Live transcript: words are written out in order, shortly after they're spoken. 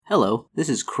Hello, this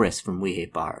is Chris from We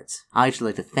Hate Bards. I'd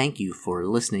like to thank you for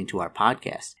listening to our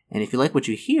podcast. And if you like what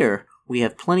you hear, we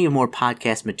have plenty of more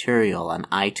podcast material on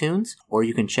iTunes, or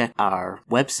you can check our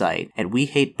website at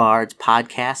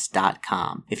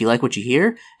wehatebardspodcast.com. If you like what you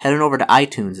hear, head on over to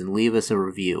iTunes and leave us a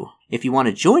review. If you want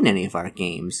to join any of our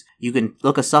games, you can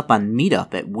look us up on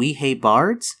Meetup at We Hate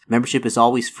Bards. Membership is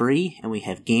always free, and we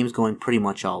have games going pretty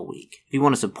much all week. If you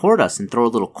want to support us and throw a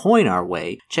little coin our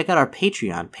way, check out our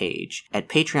Patreon page at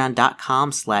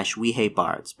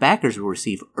patreon.com/WeHateBards. Backers will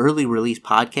receive early release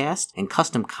podcasts and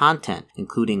custom content,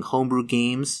 including homebrew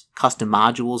games, custom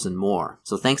modules, and more.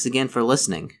 So thanks again for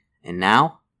listening. And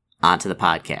now, on to the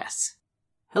podcasts.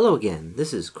 Hello again,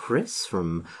 this is Chris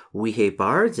from We Hate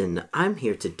Bards, and I'm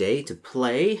here today to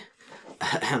play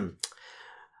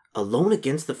Alone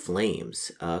Against the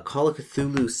Flames, a Call of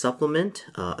Cthulhu supplement,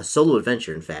 a solo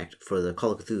adventure, in fact, for the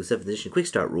Call of Cthulhu 7th Edition Quick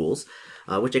Start rules,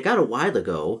 which I got a while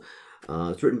ago.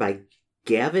 It's written by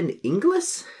Gavin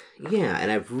Inglis? Yeah,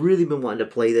 and I've really been wanting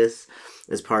to play this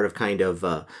as part of kind of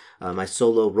my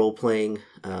solo role-playing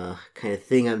kind of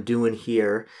thing I'm doing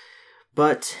here.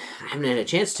 But I haven't had a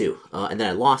chance to, and then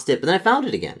I lost it, but then I found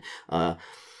it again.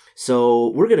 So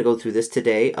we're going to go through this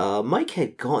today. Mike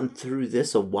had gone through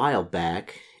this a while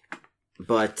back,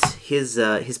 but his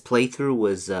playthrough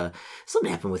was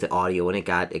something happened with the audio, and it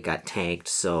got tanked.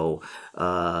 So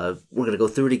we're going to go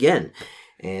through it again.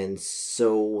 And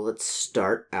so let's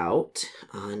start out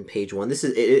on page 1.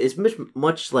 It's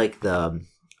much like the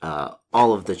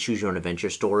all of the Choose Your Own Adventure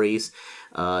stories.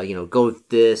 Go with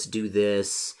this, do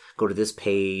this. Go to this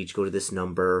page, go to this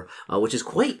number, which is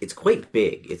quite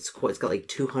big. It's got like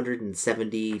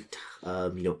 270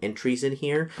 entries in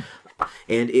here,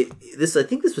 and I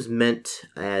think this was meant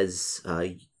as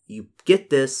you get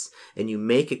this and you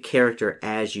make a character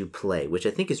as you play, which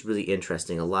I think is really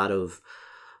interesting. A lot of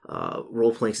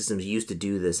role playing systems used to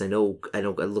do this. I look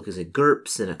at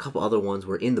GURPS and a couple other ones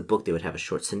where in the book they would have a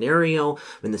short scenario,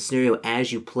 and the scenario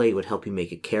as you play would help you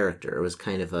make a character. It was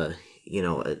kind of a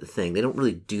thing. They don't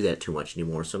really do that too much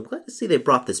anymore, so I'm glad to see they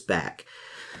brought this back.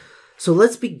 So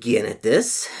let's begin at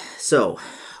this. So,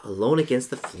 Alone Against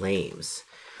the Flames.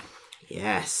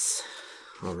 Yes.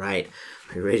 All right.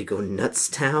 Are you ready to go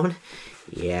Nutstown?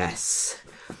 Yes.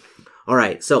 All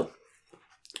right, so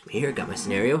here, got my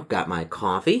scenario, got my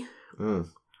coffee. I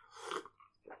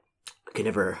can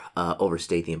never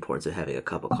overstate the importance of having a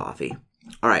cup of coffee.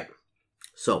 All right,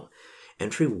 so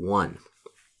entry 1.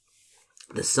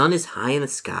 The sun is high in the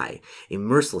sky, a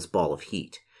merciless ball of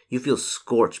heat. You feel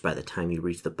scorched by the time you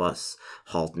reach the bus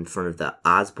halt in front of the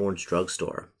Osborne's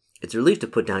drugstore. It's a relief to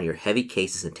put down your heavy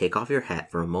cases and take off your hat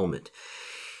for a moment.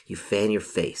 You fan your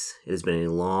face. It has been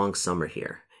a long summer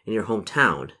here, in your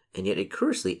hometown, and yet a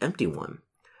curiously empty one.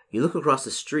 You look across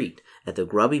the street at the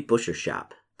grubby butcher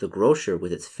shop, the grocer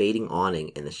with its fading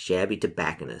awning and the shabby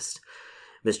tobacconist.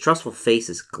 Mistrustful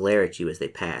faces glare at you as they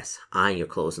pass, eyeing your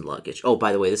clothes and luggage. Oh,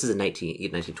 by the way, this is a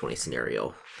 1920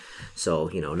 scenario, so,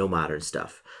 no modern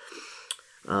stuff.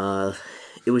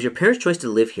 It was your parents' choice to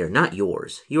live here, not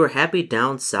yours. You were happy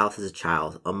down south as a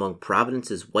child, among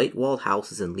Providence's white-walled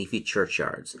houses and leafy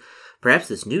churchyards. Perhaps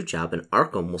this new job in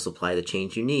Arkham will supply the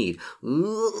change you need.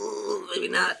 Ooh, maybe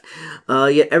not.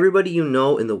 Yet everybody you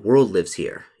know in the world lives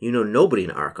here. You know nobody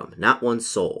in Arkham, not one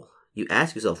soul. You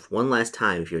ask yourself one last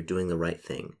time if you're doing the right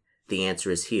thing. The answer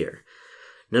is here.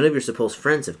 None of your supposed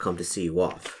friends have come to see you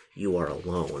off. You are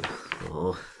alone.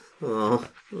 Poor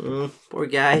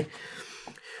guy.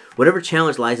 Whatever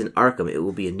challenge lies in Arkham, it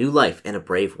will be a new life and a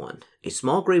brave one. A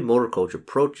small gray motor coach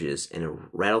approaches and it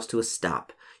rattles to a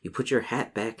stop. You put your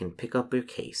hat back and pick up your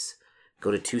case.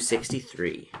 Go to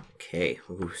 263. Okay,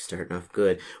 starting off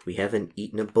good. We haven't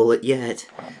eaten a bullet yet,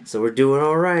 so we're doing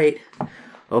all right.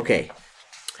 Okay.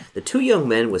 The two young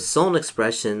men with sullen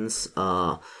expressions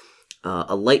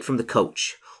alight from the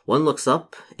coach. One looks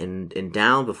up and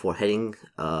down before heading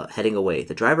away.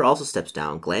 The driver also steps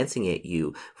down, glancing at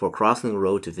you before crossing the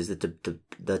road to visit the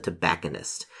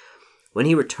tobacconist. When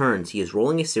he returns, he is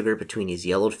rolling a cigarette between his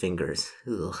yellowed fingers.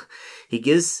 Ugh. He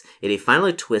gives it a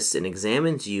final twist and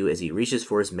examines you as he reaches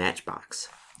for his matchbox.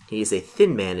 He is a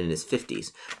thin man in his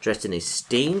 50s, dressed in a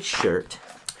stained shirt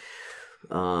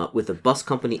with a bus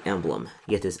company emblem,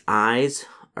 yet his eyes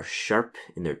are sharp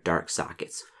in their dark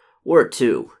sockets. Where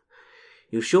to?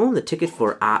 You show him the ticket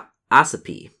for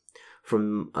Ossipee.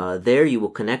 From there you will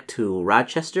connect to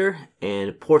Rochester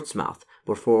and Portsmouth,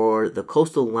 before the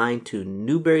coastal line to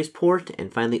Newburyport,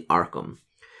 and finally Arkham.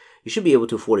 You should be able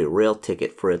to afford a rail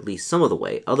ticket for at least some of the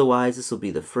way, otherwise this will be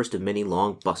the first of many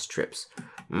long bus trips.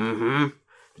 The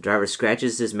driver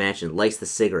scratches his match and lights the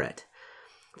cigarette.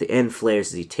 The end flares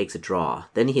as he takes a draw.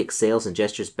 Then he exhales and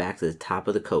gestures back to the top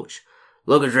of the coach.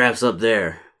 Look at drafts up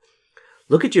there.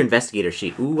 Look at your investigator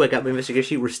sheet. Ooh, I got my investigator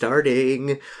sheet. We're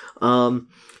starting.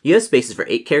 You have spaces for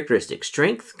 8 characteristics: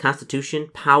 strength, constitution,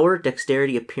 power,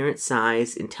 dexterity, appearance,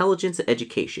 size, intelligence, and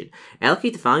education.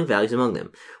 Allocate the following values among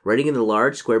them, writing in the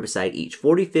large square beside each: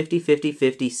 40, 50, 50,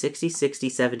 50, 60, 60,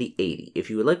 70, 80. If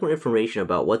you would like more information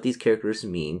about what these characteristics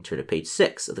mean, turn to page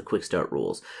 6 of the Quick Start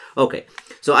rules. Okay,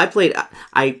 so I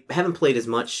haven't played as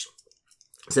much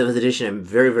 7th edition. I'm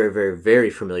very, very, very,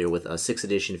 very familiar with 6th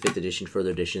edition, 5th edition,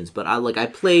 further editions. But I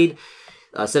played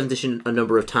 7th edition a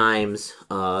number of times,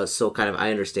 so kind of I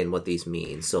understand what these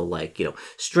mean. So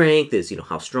strength is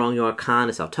how strong you are. Con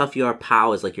is how tough you are.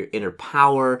 Pow is like your inner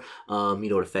power.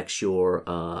 It affects your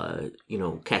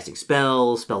casting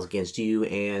spells against you,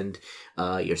 and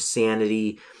your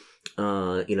sanity.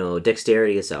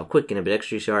 Dexterity is how quick and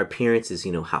ambidextrous you are. Appearance is,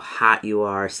 how hot you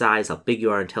are. Size, how big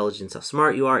you are. Intelligence, how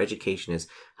smart you are. Education is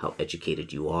how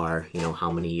educated you are.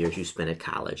 How many years you spent at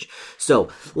college. So,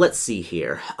 let's see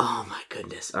here. Oh my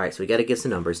goodness. Alright, so we gotta get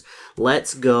some numbers.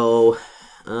 Let's go,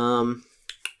 so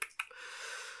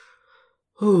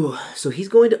he's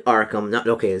going to Arkham.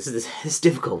 Okay, this is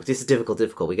difficult. This is difficult.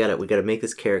 We gotta make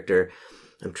this character.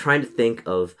 I'm trying to think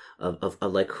of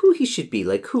like who he should be.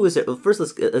 Like, who is it? Well, first,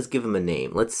 let's give him a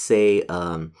name. Let's say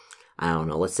I don't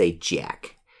know. Let's say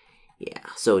Jack. Yeah.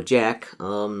 So Jack.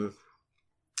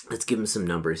 Let's give him some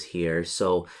numbers here.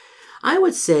 So I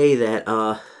would say that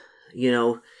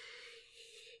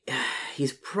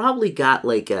he's probably got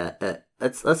like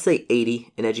let's say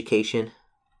 80 in education.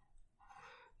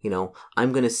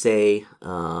 I'm gonna say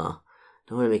don't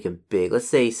want to make him big. Let's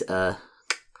say oh,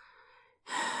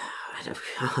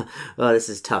 this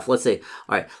is tough. Let's say,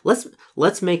 all right,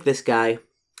 let's make this guy.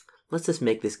 Let's just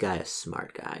make this guy a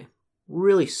smart guy,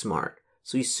 really smart.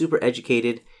 So he's super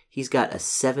educated. He's got a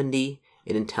 70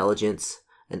 in intelligence,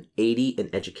 an 80 in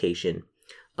education.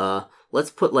 Let's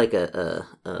put like a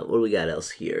what do we got else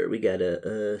here? We got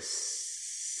a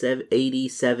 80,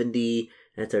 70.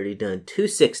 That's already done. 2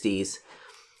 60s.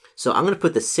 So I'm gonna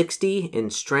put the 60 in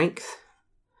strength,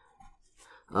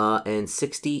 and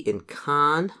 60 in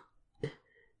con.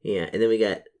 Yeah, and then we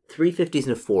got 3 50s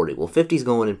and a 40. Well, 50's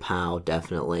going in POW,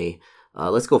 definitely.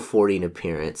 Let's go 40 in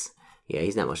appearance. Yeah,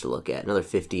 he's not much to look at. Another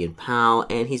 50 in POW,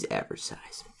 and he's average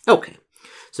size. Okay,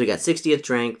 so we got 60 in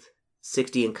strength,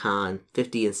 60 in con,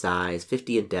 50 in size,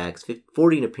 50 in dex,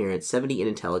 40 in appearance, 70 in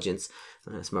intelligence.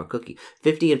 Smart cookie.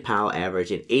 50 in POW, average,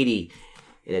 and 80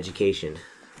 in education.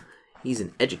 He's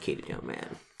an educated young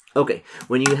man. Okay,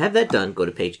 when you have that done, go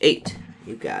to page 8.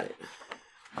 You got it.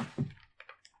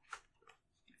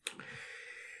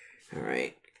 All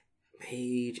right,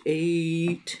 page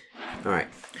 8. All right.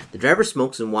 The driver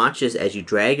smokes and watches as you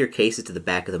drag your cases to the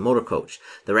back of the motor coach.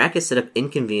 The rack is set up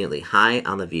inconveniently high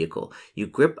on the vehicle. You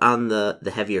grip on the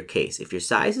heavier case. If your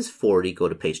size is 40, go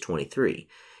to page 23.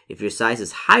 If your size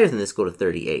is higher than this, go to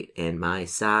 38. And my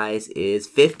size is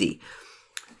 50.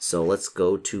 So let's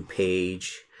go to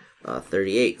page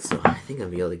 38. So I think I'll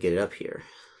be able to get it up here.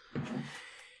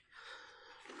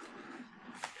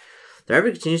 The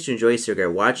driver continues to enjoy his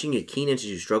cigar, watching you keen as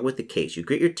you struggle with the case. You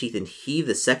grit your teeth and heave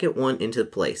the second one into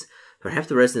place. Perhaps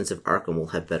the residents of Arkham will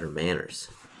have better manners.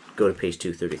 Go to page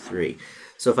 233.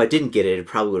 So if I didn't get it, it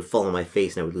probably would fall on my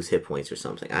face and I would lose hit points or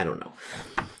something. I don't know.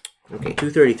 Okay,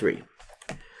 233.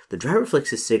 The driver flicks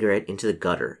his cigarette into the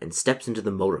gutter and steps into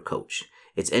the motor coach.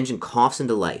 Its engine coughs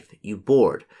into life. You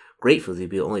board, grateful to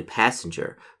be the only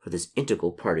passenger for this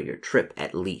integral part of your trip,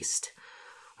 at least.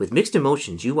 With mixed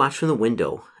emotions, you watch from the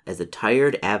window as the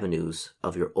tired avenues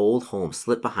of your old home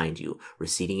slip behind you,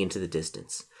 receding into the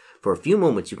distance. For a few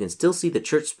moments, you can still see the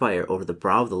church spire over the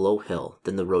brow of the low hill.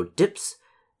 Then the road dips,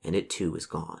 and it too is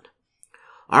gone.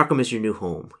 Arkham is your new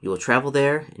home. You will travel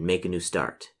there and make a new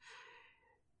start.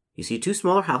 You see 2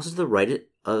 smaller houses to the right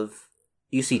of...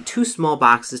 You see 2 small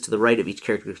boxes to the right of each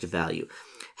characteristic value.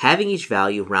 Having each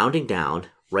value rounding down,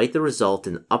 write the result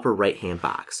in the upper right-hand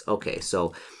box. Okay,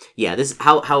 so... Yeah, this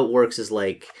how it works is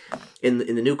like in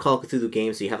the new Call of Cthulhu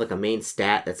game. So you have like a main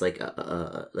stat that's like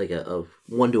a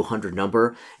 1 to 100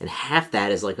 number, and half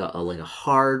that is like a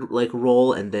hard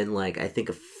roll, and then like I think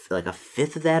a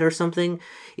fifth of that or something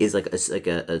is like a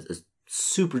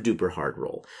super duper hard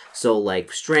roll. So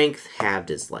like strength halved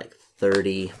is like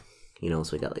 30, so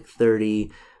we got like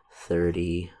 30,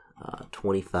 30,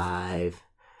 25,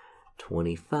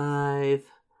 25,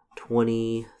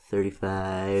 20,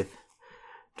 35.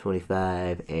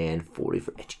 25 and 40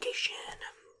 for education.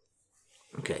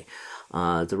 Okay.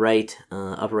 The right,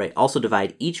 upper right. Also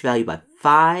divide each value by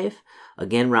 5.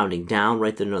 Again, rounding down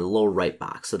right there in the lower right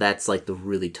box. So that's like the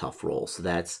really tough roll. So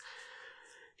that's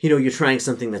you're trying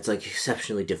something that's like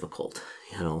exceptionally difficult,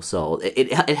 so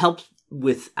it helps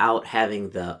without having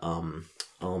the,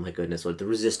 oh my goodness, like the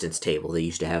resistance table they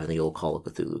used to have in the old Call of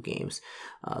Cthulhu games.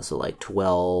 So like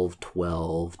 12,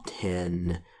 12,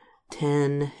 10,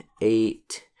 10,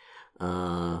 8,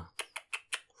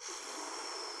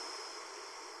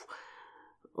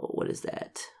 what is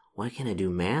that? Why can't I do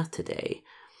math today?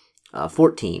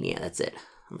 14, yeah, that's it.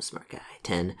 I'm a smart guy.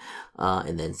 10,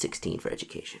 and then 16 for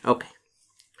education. Okay.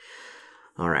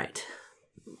 All right.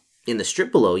 In the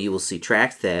strip below, you will see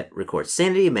tracks that record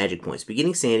sanity and magic points.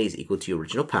 Beginning sanity is equal to your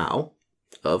original POW,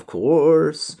 of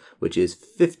course, which is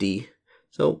 50.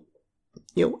 So,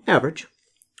 average.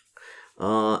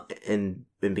 And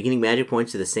beginning magic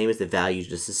points are the same as the value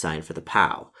just assigned for the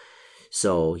POW.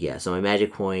 So, yeah, so my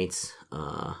magic points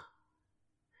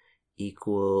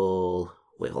equal...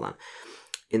 Wait, hold on.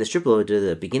 In the strip below,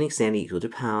 the beginning sanity equal to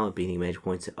POW. Beginning magic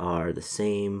points are the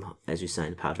same as you assign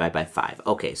the POW divided by 5.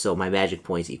 Okay, so my magic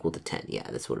points equal to 10. Yeah,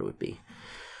 that's what it would be.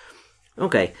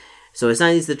 Okay, so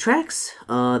assign these to the tracks.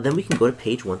 Then we can go to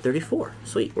page 134.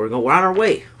 Sweet, we're on our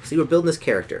way. See, we're building this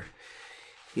character.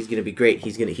 He's gonna be great.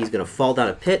 He's gonna fall down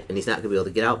a pit, and he's not gonna be able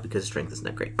to get out because his strength is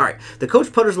not great. All right, the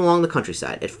coach putters along the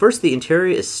countryside. At first, the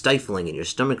interior is stifling, and your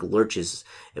stomach lurches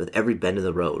with every bend of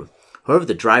the road. However,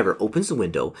 the driver opens the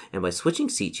window, and by switching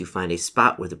seats, you find a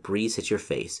spot where the breeze hits your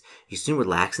face. You soon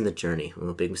relax in the journey.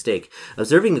 Oh, big mistake.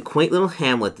 Observing the quaint little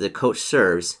hamlet that the coach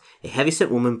serves, a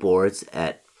heavyset woman boards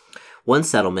at one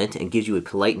settlement and gives you a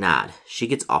polite nod. She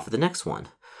gets off at the next one.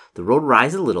 The road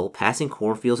rises a little, passing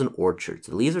cornfields and orchards.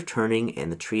 The leaves are turning,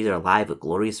 and the trees are alive with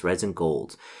glorious reds and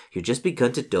golds. You've just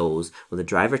begun to doze when the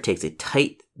driver takes a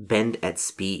tight bend at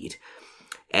speed.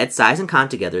 Add size and con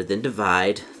together, then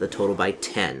divide the total by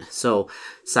 10. So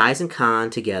size and con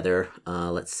together,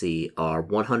 let's see, are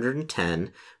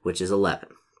 110, which is 11.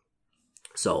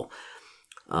 So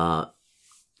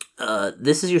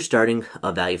this is your starting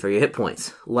value for your hit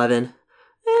points. 11,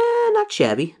 not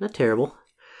shabby, not terrible.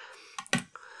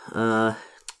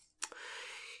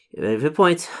 Hit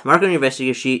points, mark on your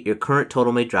investigator sheet. Your current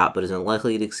total may drop, but is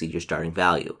unlikely to exceed your starting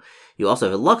value. You also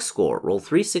have a luck score. Roll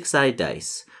 3 6-sided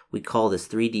dice. We call this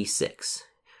 3d6.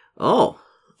 Oh,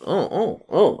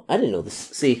 I didn't know this.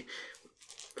 See,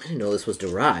 I didn't know this was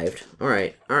derived. All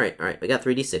right. I got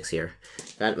 3d6 here.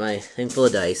 Got my thing full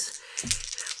of dice.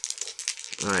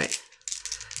 All right.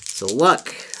 So luck,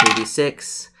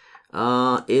 3d6,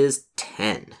 is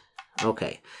 10.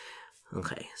 Okay.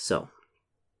 So,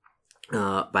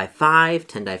 by 5,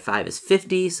 10 die 5 is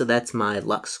 50, so that's my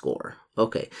luck score.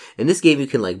 Okay. In this game, you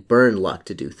can, burn luck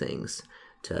to do things,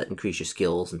 to increase your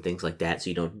skills and things like that, so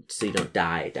you don't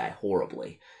die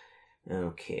horribly.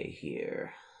 Okay,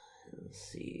 here. Let's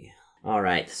see. All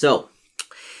right, so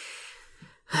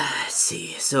let's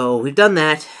see. So we've done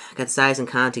that. Got size and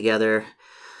con together.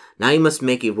 Now you must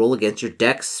make a roll against your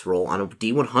dex roll on a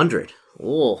D100.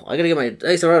 Oh, I gotta get my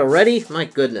dice out already? My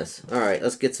goodness. All right,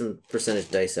 let's get some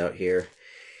percentage dice out here.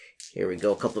 Here we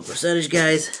go, a couple of percentage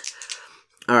guys.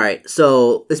 All right,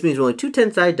 so this means rolling 2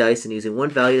 10-sided dice and using one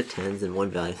value to 10s and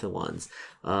one value to 1s.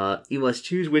 You must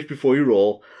choose which before you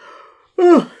roll.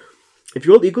 If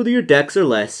you roll equal to your dex or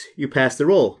less, you pass the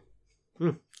roll.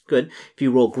 Good. If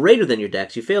you roll greater than your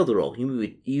dex, you fail the roll.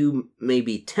 You may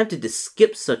be tempted to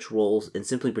skip such rolls and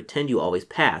simply pretend you always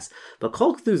pass. But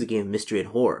Call of Cthulhu is a game of mystery and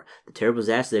horror. The terrible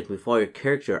disasters that can befall your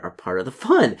character are part of the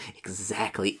fun.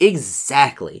 Exactly.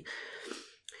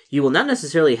 You will not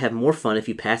necessarily have more fun if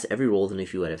you pass every roll than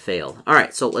if you would have failed. All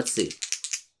right, so let's see.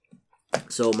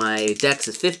 So my dex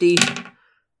is 50.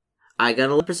 I got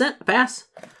 11%. Pass.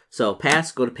 So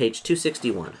pass, go to page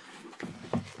 261.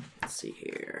 Let's see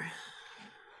here.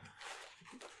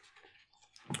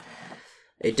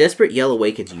 A desperate yell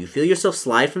awakens you. You feel yourself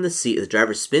slide from the seat as the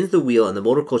driver spins the wheel and the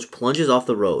motor coach plunges off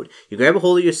the road. You grab a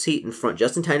hold of your seat in front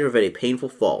just in time to prevent a painful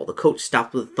fall. The coach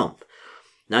stopped with a thump.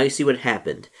 Now you see what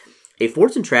happened. A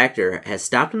Fortune tractor has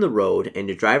stopped in the road, and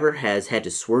your driver has had to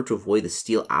swerve to avoid the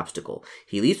steel obstacle.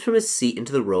 He leaps from his seat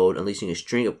into the road, unleashing a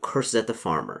string of curses at the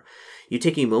farmer. You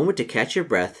take a moment to catch your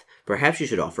breath. Perhaps you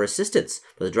should offer assistance,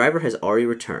 but the driver has already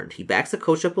returned. He backs the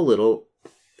coach up a little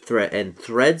and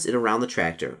threads it around the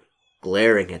tractor,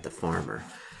 glaring at the farmer.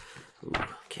 Ooh,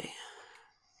 okay.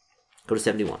 Go to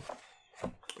 71.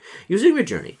 Using your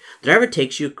journey, the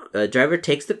driver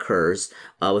takes the curves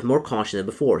with more caution than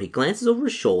before. He glances over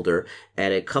his shoulder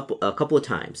at a couple of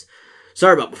times.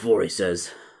 Sorry about before, he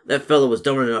says. That fellow was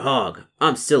dumber than a hog.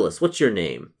 I'm Silas. What's your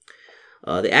name?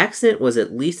 The accident was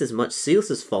at least as much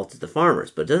Silas's fault as the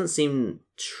farmer's, but it doesn't seem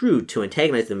true to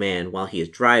antagonize the man while he is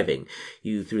driving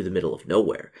you through the middle of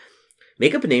nowhere.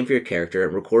 Make up a name for your character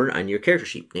and record it on your character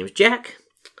sheet. Name's Jack.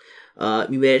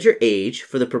 You may add your age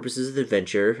for the purposes of the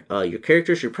adventure. Your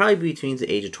character should probably be between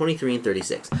the age of 23 and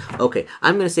 36. Okay,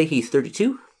 I'm going to say he's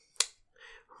 32.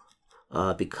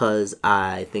 Because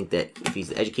I think that if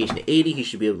he's education to 80, he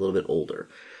should be a little bit older.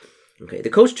 Okay, the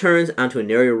coach turns onto a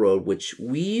narrow road which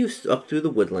weaves up through the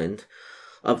woodland.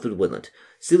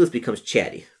 Silas becomes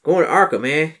chatty. Going to Arkham,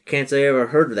 eh? Can't say I ever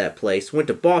heard of that place. Went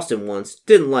to Boston once.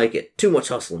 Didn't like it. Too much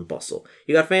hustle and bustle.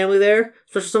 You got family there?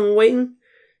 Especially someone waiting?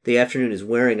 The afternoon is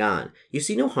wearing on. You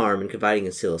see no harm in confiding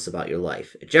in Silas about your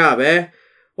life. A job, eh?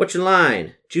 What's your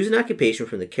line? Choose an occupation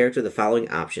from the character of the following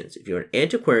options. If you're an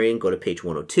antiquarian, go to page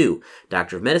 102.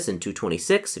 Doctor of Medicine,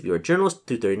 226. If you're a journalist,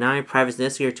 239. Private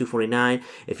investigator, 249.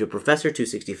 If you're a professor,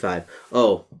 265.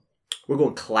 Oh, we're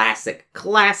going classic.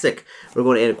 Classic. We're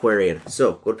going antiquarian.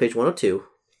 So, go to page 102.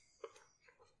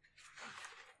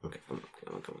 Okay, come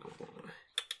on.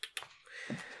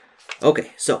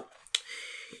 Okay, so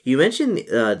you mentioned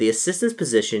the assistant's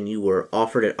position you were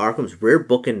offered at Arkham's rare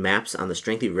book and maps on the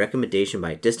strength of your recommendation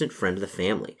by a distant friend of the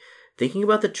family. Thinking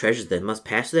about the treasures that must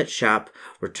pass through that shop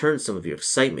returns some of your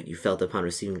excitement you felt upon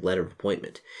receiving the letter of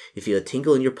appointment. You feel a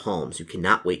tingle in your palms. You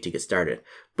cannot wait to get started.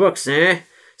 Books, eh?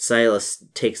 Silas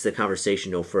takes the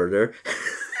conversation no further.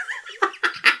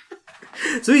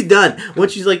 So he's done.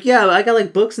 Once she's like, yeah, I got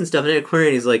like books and stuff in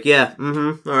antiquarian, he's like, yeah,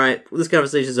 all right, this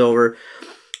conversation's over.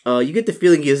 You get the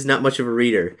feeling he is not much of a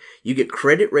reader. You get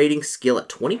credit rating skill at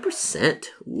 20%.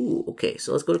 Ooh, okay,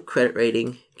 so let's go to credit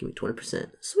rating. Give me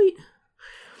 20%. Sweet.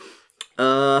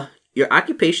 Your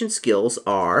occupation skills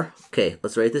are, okay,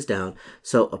 let's write this down.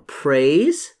 So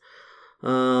appraise,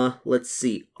 let's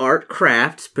see, art,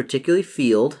 crafts, particularly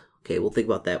field. Okay, we'll think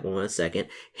about that one in a second.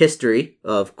 History,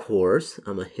 of course.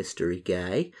 I'm a history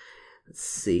guy. Let's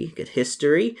see, get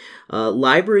history.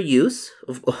 Library use,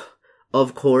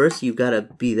 of course, you've got to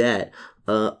be that.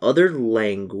 Other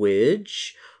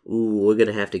language. Ooh, we're going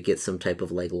to have to get some type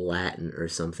of like Latin or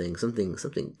something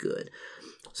good.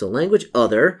 So language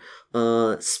other.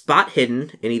 Spot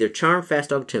hidden, and either charm, fast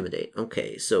dog, intimidate.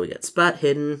 Okay, so we got spot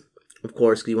hidden, of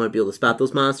course, because you want to be able to spot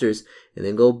those monsters and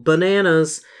then go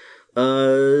bananas.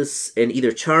 And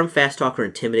either charm, fast talk, or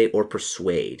intimidate, or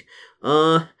persuade.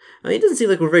 I mean, it doesn't seem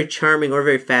like we're very charming or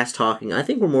very fast talking. I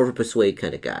think we're more of a persuade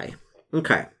kind of guy.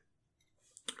 Okay.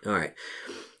 All right.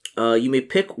 You may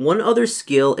pick one other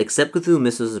skill except Cthulhu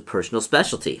Mythos as a personal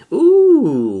specialty.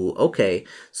 Ooh, okay.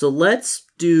 So let's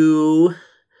do.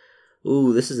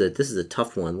 Ooh, this is a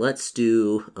tough one. Let's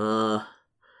do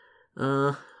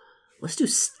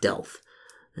stealth.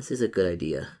 This is a good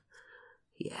idea.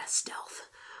 Yeah, stealth.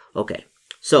 Okay.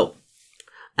 So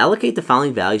allocate the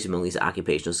following values among these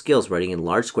occupational skills, writing in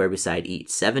large square beside each.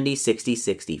 70, 60,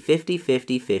 60, 50,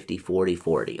 50, 50, 40,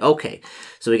 40. Okay,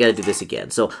 so we got to do this again.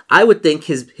 So I would think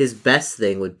his best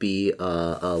thing would be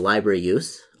library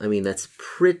use. I mean, that's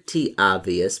pretty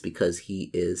obvious because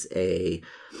he is a,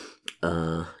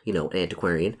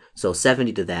 antiquarian. So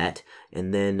 70 to that.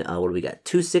 And then what do we got?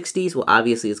 2 60s? Well,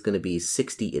 obviously it's going to be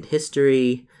 60 in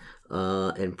history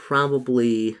and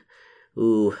probably...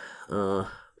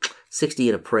 60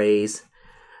 in appraise.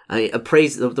 I mean,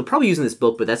 appraise, they're probably using this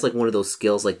book, but that's like one of those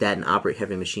skills like that and operate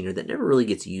heavy machinery that never really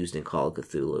gets used in Call of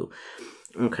Cthulhu.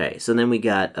 Okay, so then we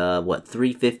got,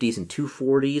 3 50s and 2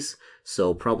 40s.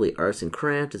 So probably arts and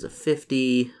craft is a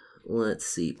 50. Let's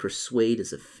see, persuade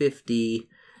is a 50.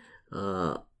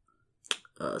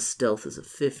 Stealth is a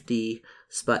 50.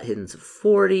 Spot hidden is a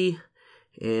 40.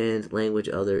 And language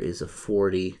other is a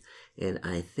 40. And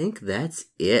I think that's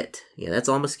it. Yeah, that's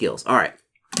all my skills. All right.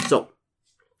 So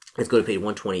let's go to page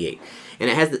 128. And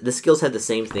it has the skills have the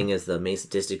same thing as the main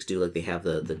statistics do. Like they have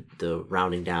the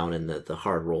rounding down and the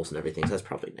hard rolls and everything. So that's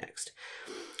probably next.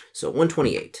 So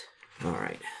 128. All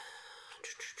right.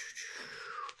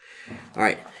 All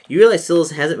right. You realize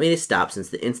Silas hasn't made a stop since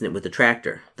the incident with the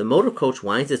tractor. The motor coach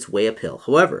winds its way uphill.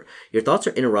 However, your thoughts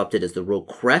are interrupted as the road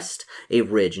crests a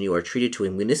ridge and you are treated to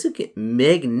a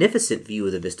magnificent view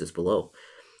of the vistas below.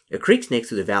 A creek snakes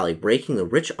through the valley, breaking the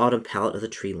rich autumn palette of the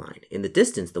tree line. In the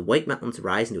distance, the white mountains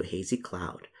rise into a hazy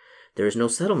cloud. There is no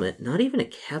settlement, not even a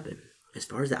cabin, as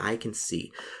far as the eye can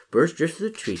see. Birds drift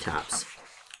through the treetops.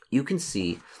 You can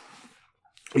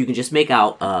just make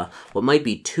out what might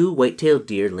be 2 white-tailed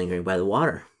deer lingering by the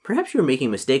water. Perhaps you are making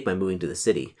a mistake by moving to the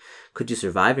city. Could you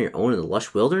survive on your own in the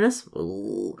lush wilderness?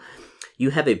 Ooh. You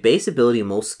have a base ability in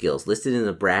most skills listed in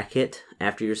the bracket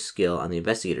after your skill on the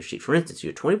investigator sheet. For instance, you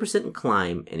have 20% in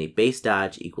climb and a base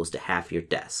dodge equals to half your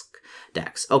dex.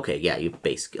 Okay, yeah, you have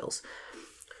base skills.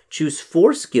 Choose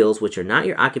 4 skills which are not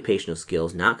your occupational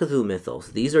skills, not Cthulhu Mythos.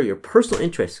 These are your personal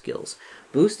interest skills.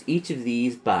 Boost each of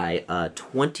these by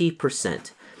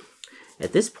 20%.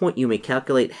 At this point, you may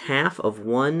calculate half of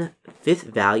 1/5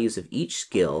 values of each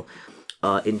skill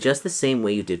in just the same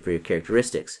way you did for your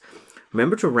characteristics.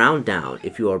 Remember to round down.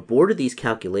 If you are bored of these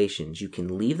calculations, you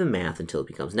can leave the math until it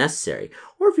becomes necessary.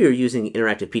 Or if you're using the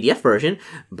interactive PDF version,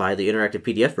 buy the interactive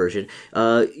PDF version,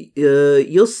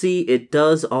 you'll see it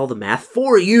does all the math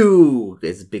for you!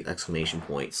 It's a big exclamation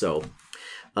point. So,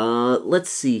 let's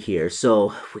see here.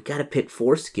 So, we gotta pick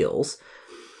 4 skills.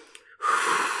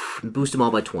 Boost them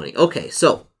all by 20. Okay,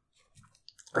 so,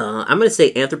 I'm gonna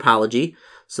say anthropology.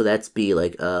 So that's be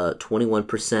like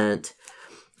 21%.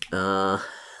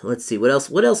 Let's see, what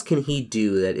else can he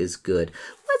do that is good?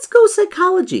 Let's go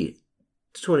psychology.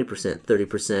 20%,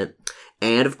 30%.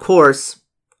 And of course,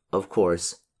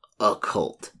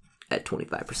 occult at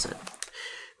 25%.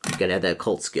 You gotta have that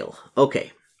occult skill.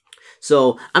 Okay.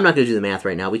 So I'm not gonna do the math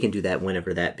right now. We can do that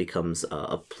whenever that becomes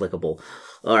applicable.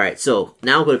 Alright, so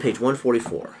now I'll go to page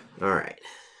 144. Alright.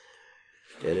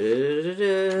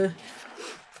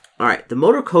 Alright, the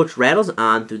motor coach rattles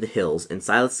on through the hills and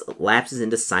Silas lapses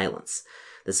into silence.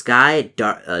 The sky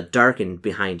darkened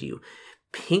behind you.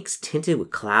 Pinks tinted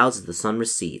with clouds as the sun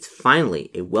recedes.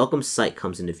 Finally, a welcome sight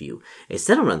comes into view. A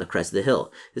settlement on the crest of the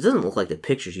hill. It doesn't look like the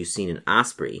pictures you've seen in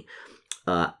Ossipee,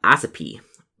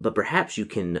 but perhaps you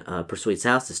can persuade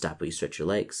Silas to stop while you stretch your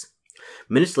legs.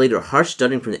 Minutes later, a harsh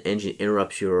thudding from the engine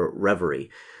interrupts your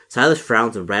reverie. Silas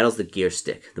frowns and rattles the gear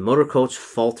stick. The motor coach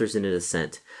falters in a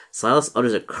descent. Silas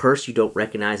utters a curse you don't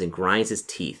recognize and grinds his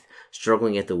teeth,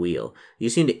 struggling at the wheel. You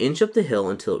seem to inch up the hill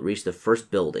until it reached the first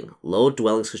building, low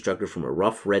dwellings constructed from a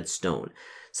rough red stone.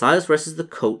 Silas wrestles the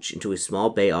coach into a small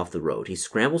bay off the road. He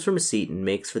scrambles from his seat and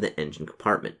makes for the engine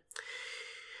compartment.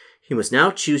 He must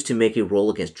now choose to make a roll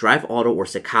against Drive Auto or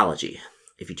Psychology.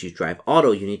 If you choose Drive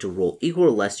Auto, you need to roll equal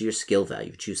or less to your skill value.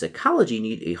 If you choose Psychology, you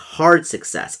need a hard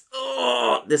success.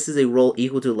 Oh, this is a roll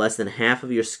equal to less than half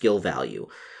of your skill value.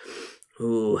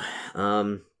 Ooh,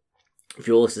 if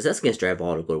you roll a success against Drive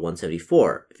Auto, go to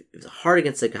 174. If it's hard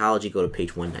against Psychology, go to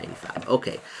page 195.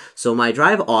 Okay, so my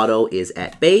Drive Auto is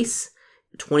at base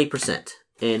 20%,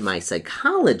 and my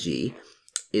Psychology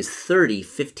is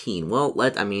 30-15. Well,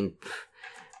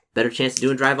 better chance of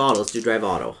doing Drive Auto. Let's do Drive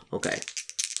Auto. Okay.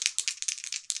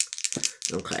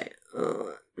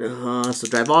 So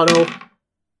Drive Auto.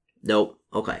 Nope.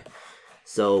 Okay.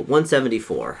 So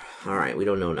 174. All right, we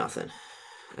don't know nothing.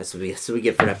 That's what we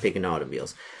get for not picking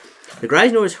automobiles. The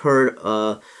grinding noise heard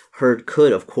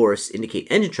could, of course, indicate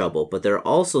engine trouble, but there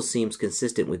also seems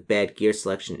consistent with bad gear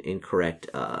selection, incorrect.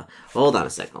 Hold on a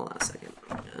second.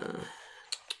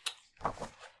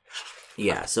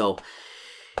 Yeah, so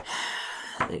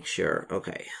make sure.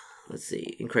 Okay, let's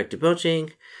see. Incorrect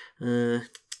debouching.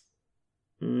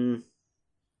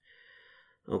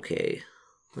 Okay,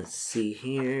 let's see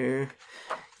here.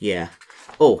 Yeah.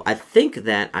 Oh, I think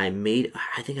I made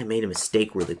a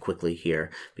mistake really quickly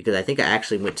here, because I think I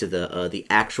actually went to the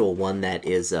actual one that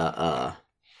is that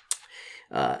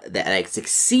I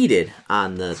succeeded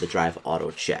on the Drive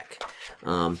Auto check.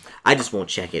 I just won't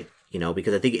check it,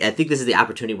 because I think this is the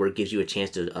opportunity where it gives you a chance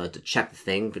to check the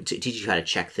thing, to teach you how to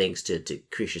check things to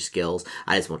increase your skills.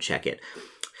 I just won't check it.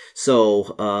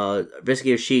 So,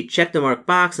 investigator sheet, check the marked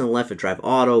box on the left for Drive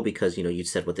Auto, because, you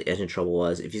said what the engine trouble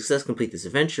was. If you successfully complete this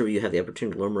adventure, you have the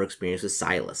opportunity to learn more experience with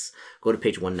Silas. Go to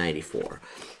page 194.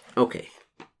 Okay.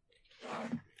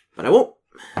 But I won't.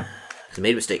 I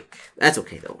made a mistake. That's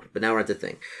okay, though. But now we're at the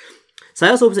thing.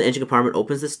 Silas opens the engine compartment,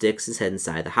 opens the sticks his head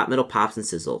inside. The hot metal pops and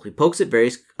sizzles. He pokes at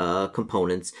various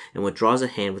components and withdraws a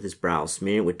hand with his brow,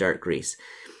 smearing it with dark grease.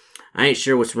 I ain't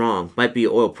sure what's wrong. Might be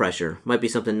oil pressure. Might be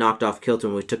something knocked off kilter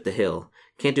when we took the hill.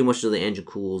 Can't do much till the engine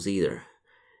cools either.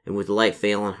 And with the light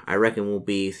failing, I reckon we'll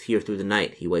be here through the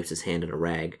night. He wipes his hand in a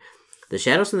rag. The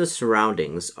shadows in the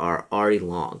surroundings are already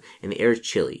long, and the air is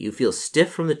chilly. You feel stiff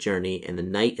from the journey, and the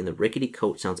night in the rickety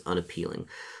coat sounds unappealing.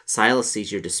 Silas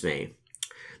sees your dismay.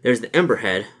 There's the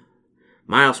Emberhead,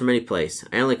 miles from any place.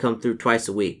 I only come through twice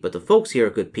a week, but the folks here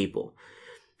are good people.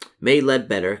 May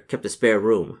Ledbetter kept a spare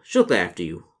room. She'll look after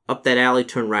you. Up that alley,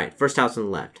 turn right. First house on the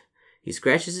left. He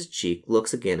scratches his cheek,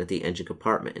 looks again at the engine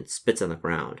compartment, and spits on the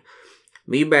ground.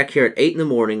 Meet you back here at 8 in the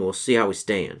morning. We'll see how we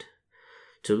stand.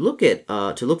 To look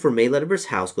for May Ledbetter's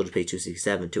house, go to page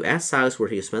 267. To ask Silas where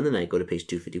he'll spend the night, go to page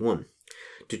 251.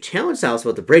 To challenge Silas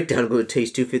about the breakdown, go to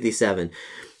page 257.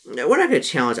 Now, we're not going to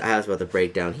challenge Silas about the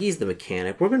breakdown. He's the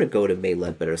mechanic. We're going to go to May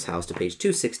Ledbetter's house to page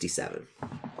 267.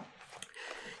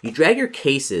 You drag your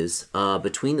cases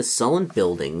between the sullen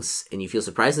buildings, and you feel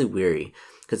surprisingly weary,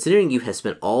 considering you have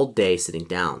spent all day sitting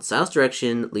down. Silas'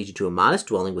 direction leads you to a modest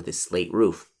dwelling with a slate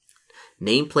roof.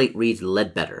 Nameplate reads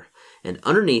Ledbetter, and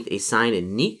underneath a sign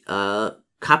in neat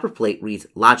copper plate reads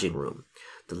Lodging Room.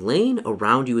 The lane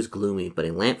around you is gloomy, but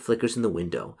a lamp flickers in the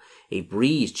window. A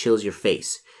breeze chills your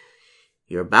face.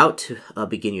 You're about to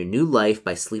begin your new life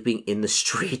by sleeping in the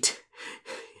street.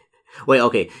 Wait,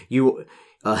 okay. You're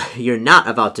not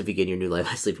about to begin your new life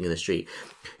by sleeping in the street.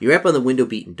 You rap on the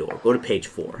window-beaten door. Go to page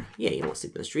 4. Yeah, you don't want to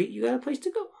sleep in the street. You got a place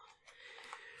to go.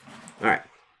 All right.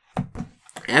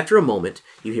 After a moment,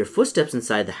 you hear footsteps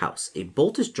inside the house. A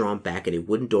bolt is drawn back and a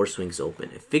wooden door swings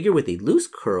open. A figure with loose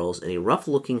curls and a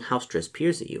rough-looking house dress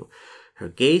peers at you. Her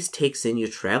gaze takes in your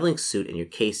traveling suit and your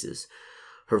cases.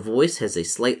 Her voice has a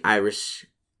slight Irish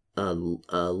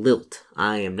lilt.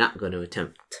 I am not going to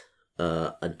attempt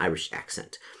an Irish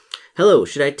accent. Hello,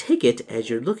 should I take it as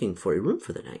you're looking for a room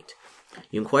for the night?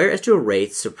 You inquire as to a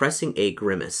rate, suppressing a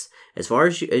grimace. As far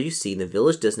as you see, the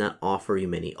village does not offer you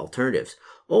many alternatives.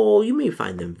 Oh, you may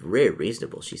find them very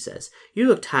reasonable, she says. You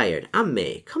look tired. I'm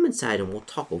May. Come inside and we'll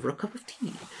talk over a cup of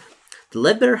tea. The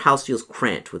Ledbetter house feels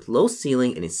cramped, with low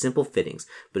ceiling and simple fittings,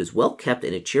 but is well kept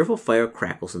and a cheerful fire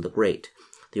crackles in the grate.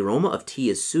 The aroma of tea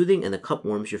is soothing and the cup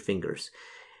warms your fingers.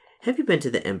 Have you been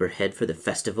to the Ember Head for the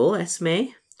festival? Asks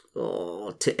May.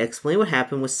 Oh, to explain what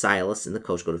happened with Silas in the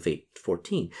coach, go to page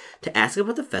 14. To ask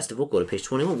about the festival, go to page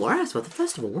 21. Laura asked about the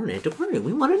festival. We're an antiquarian.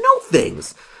 We want to know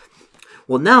things.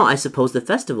 Well, now I suppose the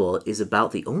festival is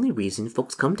about the only reason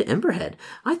folks come to Emberhead.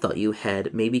 I thought you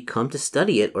had maybe come to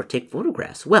study it or take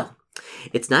photographs. Well,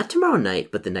 it's not tomorrow night,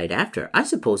 but the night after. I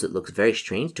suppose it looks very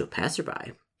strange to a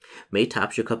passerby. May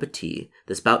tops your cup of tea.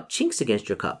 The spout chinks against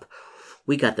your cup.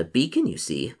 We got the beacon, you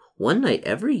see. One night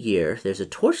every year, there's a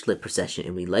torchlit procession,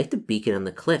 and we light the beacon on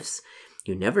the cliffs.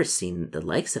 You've never seen the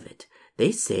likes of it.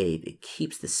 They say it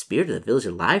keeps the spirit of the village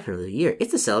alive for another year.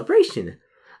 It's a celebration.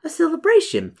 A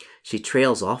celebration. She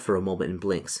trails off for a moment and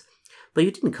blinks. But you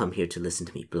didn't come here to listen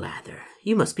to me blather.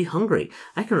 You must be hungry.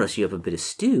 I can rush you up a bit of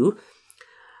stew.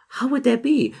 How would that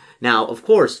be? Now, of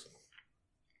course,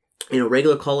 in a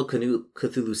regular Call of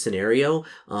Cthulhu scenario,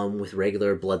 with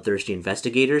regular bloodthirsty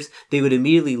investigators, they would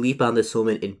immediately leap on this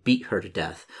woman and beat her to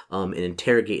death, and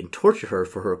interrogate and torture her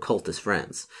for her occultist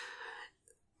friends.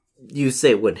 You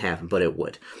say it wouldn't happen, but it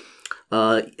would.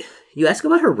 You ask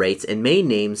about her rates, and May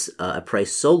names a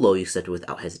price so low you accept it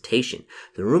without hesitation.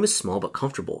 The room is small but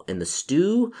comfortable, and the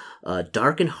stew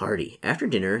dark and hearty. After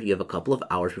dinner, you have a couple of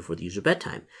hours before the usual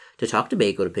bedtime. To talk to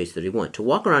May, go to page 31. To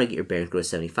walk around and get your bearings, go to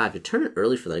 75. To turn it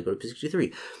early for that, go to page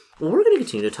 63. Well, we're going to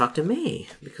continue to talk to May,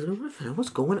 because we want to find out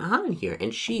what's going on in here.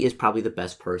 And she is probably the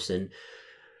best person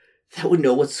that would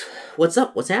know what's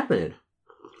up, what's happening.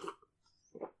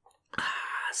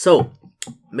 So,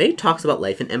 May talks about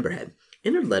life in Emberhead.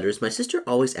 In her letters, my sister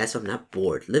always asks if I'm not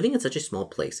bored, living in such a small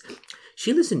place.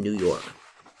 She lives in New York.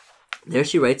 There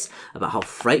she writes about how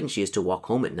frightened she is to walk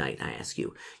home at night. I ask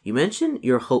you. You mention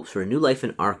your hopes for a new life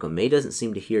in Arkham. May doesn't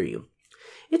seem to hear you.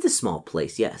 It's a small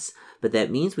place, yes, but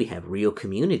that means we have real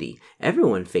community.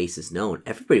 Everyone's face is known.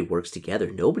 Everybody works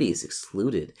together. Nobody is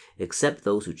excluded, except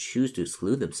those who choose to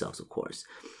exclude themselves, of course.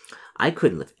 I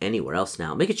couldn't live anywhere else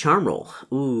now. Make a charm roll.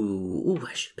 Ooh,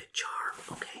 I should pick charm.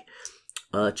 Okay.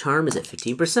 Charm is at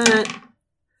 15%.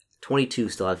 22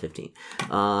 still out of 15.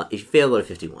 If you fail, go to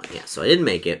 51. Yeah, so I didn't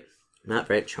make it. Not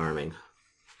very charming.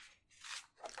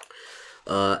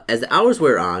 As the hours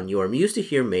wear on, you are amused to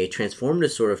hear May transform into a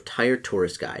sort of tired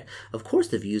tourist guide. Of course,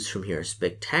 the views from here are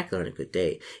spectacular on a good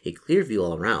day. A clear view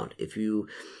all around. If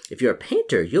you're a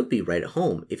painter, you'll be right at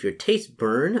home. If your tastes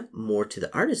burn more to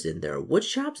the artisan, there are wood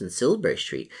shops in Silbury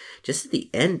Street, just at the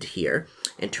end here,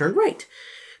 and turn right.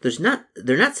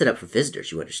 They're not set up for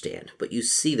visitors, you understand, but you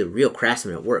see the real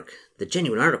craftsman at work, the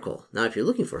genuine article. Now, if you're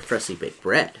looking for freshly baked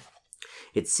bread,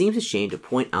 it seems a shame to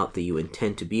point out that you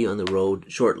intend to be on the road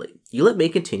shortly. You let May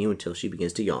continue until she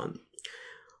begins to yawn.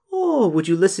 Oh, would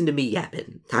you listen to me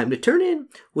yapping? Time to turn in.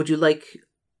 When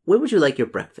would you like your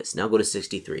breakfast? Now go to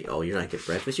 63. Oh, you're not getting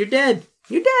breakfast. You're dead.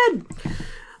 You're dead.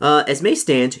 As May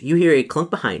stands, you hear a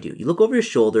clunk behind you. You look over your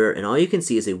shoulder, and all you can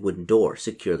see is a wooden door,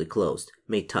 securely closed.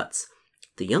 May tuts.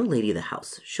 The young lady of the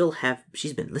house.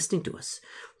 She's been listening to us.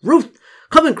 Ruth,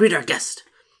 come and greet our guest.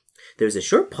 There's a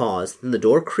short pause, then the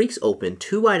door creaks open.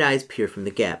 Two wide eyes peer from the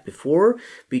gap. Before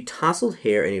be tousled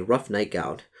hair and a rough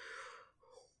nightgown.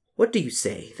 What do you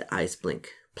say? The eyes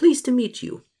blink. Pleased to meet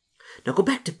you. Now go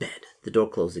back to bed. The door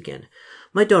closed again.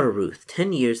 My daughter Ruth,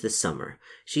 10 years this summer.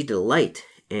 She's a delight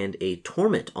and a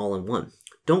torment all in one.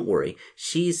 Don't worry.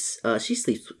 She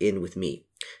sleeps in with me.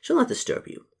 She'll not disturb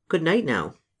you. Good night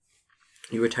now.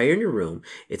 You retire in your room.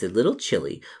 It's a little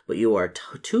chilly, but you are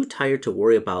too tired to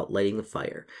worry about lighting the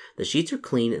fire. The sheets are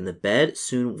clean and the bed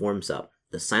soon warms up.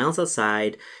 The silence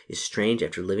outside is strange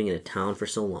after living in a town for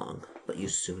so long, but you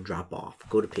soon drop off.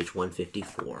 Go to page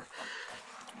 154.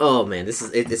 Oh man,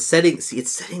 it's setting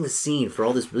the scene for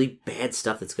all this really bad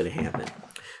stuff that's going to happen.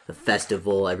 The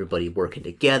festival, everybody working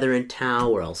together in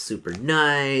town. We're all super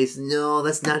nice. No,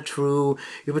 that's not true.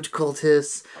 You're a bunch of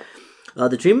cultists.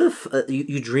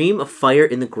 You dream of fire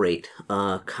in the grate.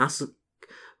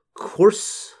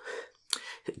 Course.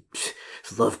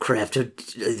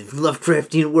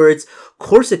 Lovecraftian words,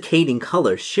 coruscating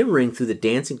color shimmering through the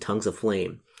dancing tongues of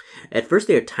flame. At first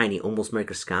they are tiny, almost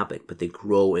microscopic, but they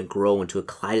grow and grow into a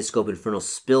kaleidoscope infernal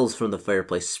spills from the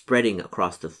fireplace, spreading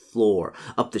across the floor,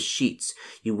 up the sheets.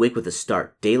 You wake with a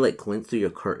start. Daylight glints through your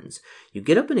curtains. You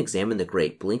get up and examine the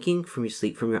grate, blinking from your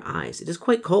sleep from your eyes. It is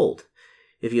quite cold.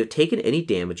 If you have taken any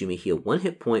damage, you may heal 1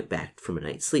 hit point back from a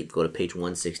night's sleep. Go to page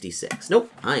 166. Nope,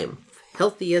 I am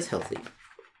healthy as healthy.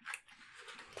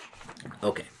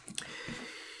 Okay.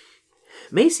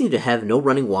 May seem to have no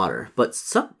running water, but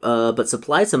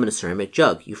supplies some in a ceramic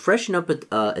jug. You freshen up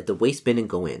at the waste bin and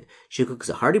go in. She cooks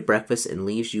a hearty breakfast and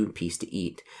leaves you in peace to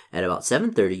eat. At about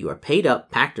 7:30, you are paid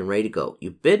up, packed, and ready to go.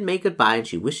 You bid May goodbye, and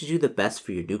she wishes you the best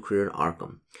for your new career in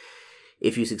Arkham.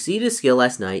 If you succeeded a skill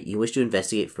last night, you wish to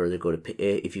investigate further.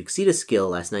 If you exceed a skill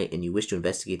last night and you wish to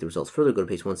investigate the results further, go to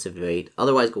page 178.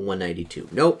 Otherwise, go 192.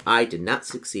 Nope, I did not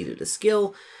succeed at a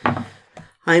skill.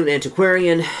 I'm an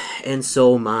antiquarian, and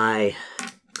so my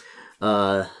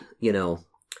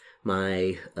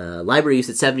library use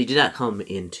at 70 did not come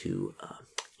into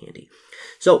handy.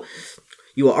 So,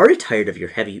 you are already tired of your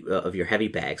heavy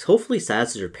bags. Hopefully,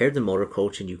 Silas has repaired the motor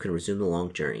coach and you can resume the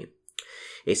long journey.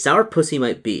 A sour pussy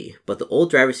might be, but the old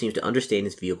driver seems to understand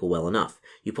his vehicle well enough.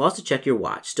 You pause to check your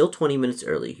watch. Still 20 minutes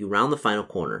early. You round the final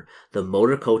corner. The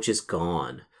motor coach is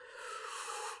gone.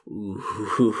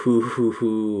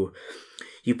 Ooh.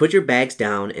 You put your bags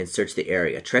down and search the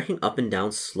area, trekking up and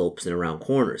down slopes and around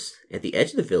corners. At the edge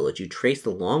of the village, you trace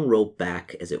the long road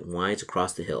back as it winds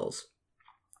across the hills.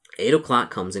 8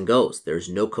 o'clock comes and goes. There is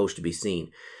no coach to be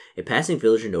seen. A passing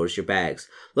villager noticed your bags.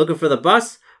 Looking for the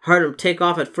bus? Heard him take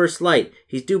off at first light.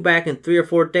 He's due back in 3 or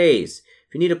 4 days.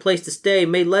 If you need a place to stay,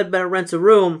 May Ledbetter rents a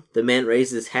room. The man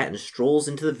raises his hat and strolls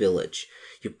into the village.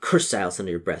 You curse Silas under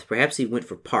your breath. Perhaps he went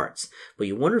for parts, but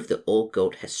you wonder if the old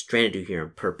goat has stranded you here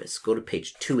on purpose. Go to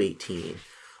page 218.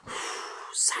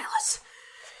 Silas,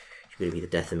 you're going to be the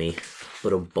death of me.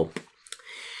 Little bump.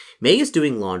 May is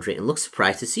doing laundry and looks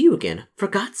surprised to see you again.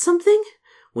 Forgot something?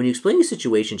 When you explain your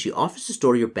situation, she offers to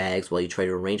store your bags while you try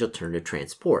to arrange alternative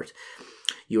transport.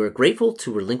 You are grateful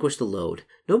to relinquish the load.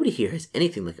 Nobody here has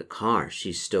anything like a car.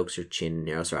 She stokes her chin and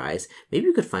narrows her eyes. Maybe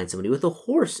you could find somebody with a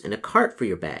horse and a cart for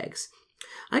your bags.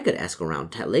 I could ask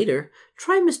around later.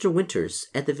 Try Mr. Winters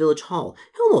at the village hall.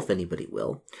 He'll know if anybody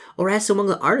will. Or ask among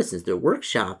the artisans. Their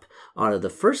workshop are the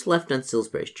first left on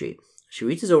Salisbury Street. She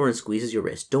reaches over and squeezes your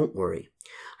wrist. Don't worry.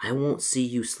 I won't see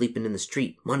you sleeping in the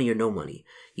street, money or no money.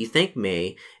 You thank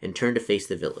May and turn to face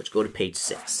the village. Go to page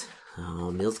 6.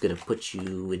 Mill's going to put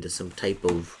you into some type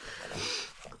of,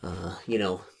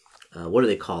 what do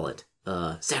they call it?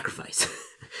 Sacrifice.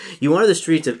 You wander the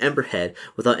streets of Emberhead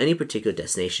without any particular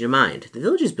destination in mind. The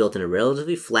village is built in a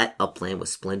relatively flat upland with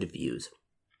splendid views.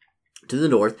 To the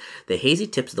north, the hazy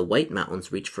tips of the White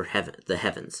Mountains reach for the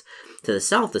heavens. To the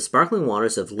south, the sparkling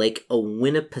waters of Lake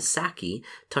Winnipesaukee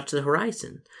touch the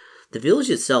horizon. The village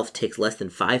itself takes less than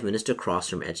 5 minutes to cross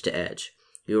from edge to edge.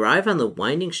 You arrive on the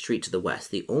winding street to the west.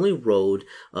 The only road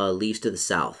leads to the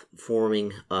south,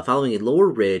 following a lower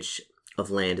ridge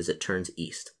of land as it turns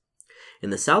east. In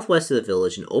the southwest of the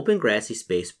village, an open grassy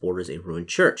space borders a ruined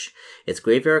church, its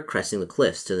graveyard cresting the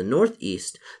cliffs. To the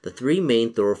northeast, the 3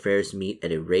 main thoroughfares meet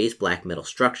at a raised black metal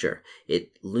structure.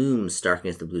 It looms stark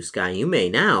against the blue sky. You may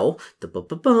now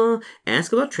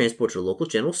ask about transport to the local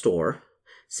general store,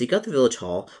 seek out the village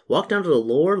hall, walk down to the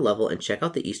lower level and check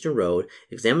out the eastern road,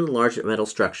 examine the large metal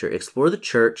structure, explore the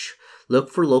church, look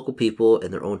for local people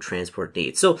and their own transport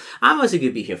needs. So I'm obviously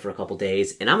going to be here for a couple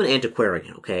days, and I'm an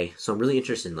antiquarian, okay? So I'm really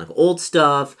interested in, old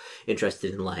stuff,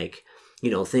 interested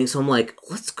in, things. So I'm like,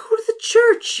 let's go to the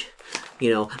church.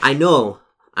 I know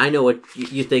what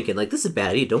you're thinking. This is a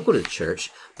bad idea. Don't go to the church.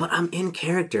 But I'm in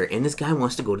character, and this guy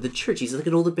wants to go to the church. He's like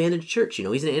an old abandoned church,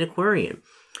 he's an antiquarian.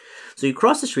 So you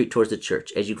cross the street towards the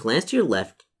church. As you glance to your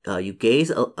left, you gaze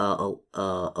a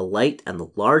light on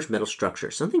the large metal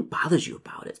structure. Something bothers you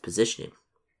about its positioning.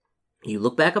 You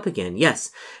look back up again.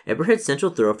 Yes, Emberhead's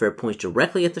central thoroughfare points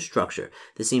directly at the structure.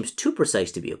 This seems too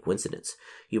precise to be a coincidence.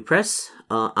 You press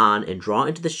on and draw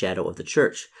into the shadow of the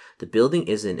church. The building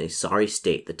is in a sorry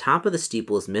state. The top of the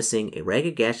steeple is missing. A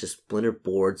ragged gash of splintered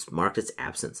boards marked its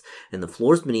absence, and the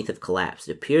floors beneath have collapsed.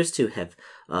 It appears to have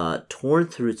torn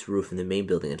through its roof in the main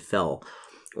building and fell.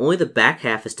 Only the back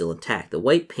half is still intact. The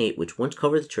white paint which once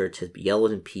covered the church has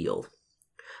yellowed and peeled.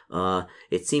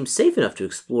 It seems safe enough to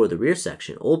explore the rear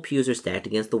section. Old pews are stacked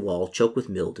against the wall, choked with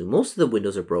mildew. Most of the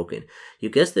windows are broken. You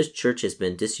guess this church has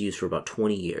been disused for about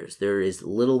 20 years. There is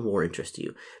little more interest to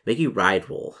you. Make a ride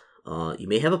roll. You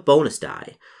may have a bonus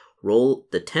die. Roll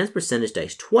the 10th percentage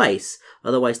dice twice,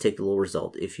 otherwise take the low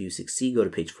result. If you succeed, go to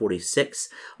page 46,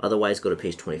 otherwise go to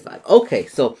page 25. Okay,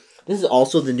 so this is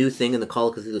also the new thing in the Call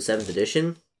of Cthulhu 7th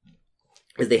edition,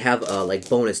 is they have like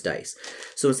bonus dice.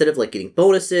 So instead of like getting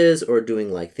bonuses or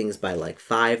doing like things by like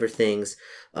 5 or things,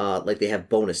 like they have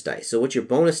bonus dice. So what your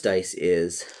bonus dice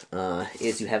is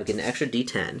you have get an extra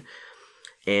d10,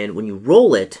 and when you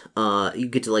roll it, you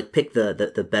get to like pick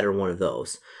the better one of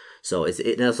those. So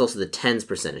it's also the 10s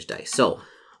percentage dice. So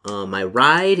my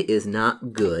ride is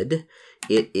not good.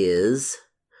 It is,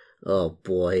 oh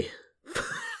boy,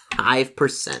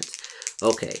 5%.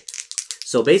 Okay.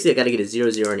 So basically I got to get a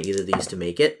 0-0 on either of these to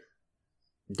make it.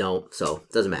 Don't, so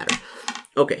it doesn't matter.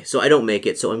 Okay, so I don't make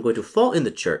it, so I'm going to fall in the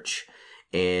church.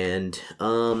 And, be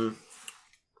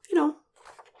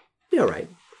alright.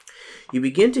 You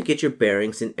begin to get your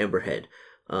bearings in Emberhead.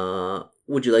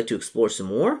 Would you like to explore some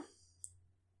more?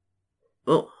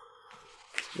 Oh,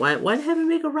 why have me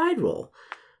make a ride roll?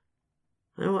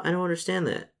 I don't understand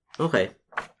that. Okay.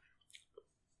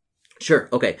 Sure,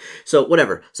 okay. So,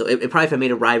 whatever. So, it probably if I made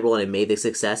a ride roll and I made the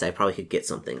success, I probably could get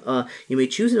something. You may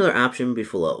choose another option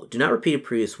below. Do not repeat a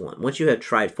previous one. Once you have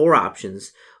tried 4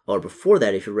 options, or before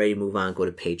that, if you're ready to move on, go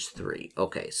to page 3.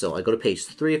 Okay, so I go to page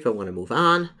 3 if I want to move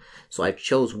on. So, I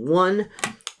chose 1.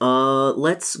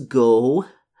 Let's go...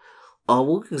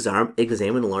 we'll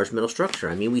examine a large metal structure.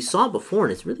 I mean, we saw it before,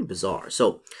 and it's really bizarre.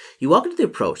 So, you walk into the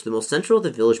approach, the most central of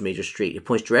the village major street. It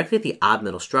points directly at the odd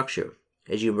metal structure.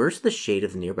 As you emerge to the shade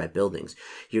of the nearby buildings,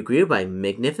 you're greeted by a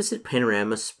magnificent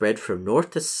panorama spread from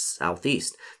north to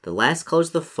southeast. The last colors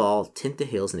of the fall tint the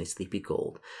hills in a sleepy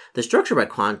gold. The structure, by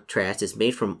contrast, is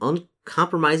made from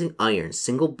uncompromising iron,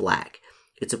 single black.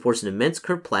 It supports an immense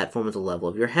curved platform at the level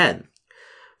of your head.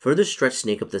 Further stretched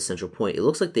snake up the central point. It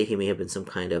looks like they may have been some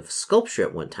kind of sculpture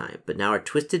at one time, but now are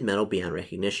twisted metal beyond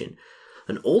recognition.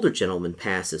 An older gentleman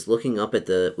passes, looking up at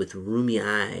with rheumy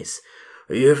eyes.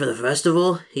 "Are you here for the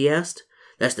festival?" he asked.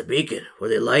 "That's the beacon, where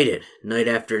they light it. Night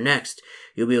after next.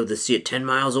 You'll be able to see it 10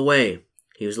 miles away."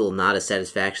 He gives a little nod of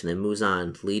satisfaction, then moves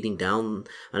on, leading down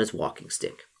on his walking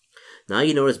stick. Now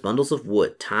you notice bundles of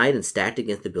wood tied and stacked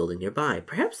against the building nearby.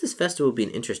 Perhaps this festival would be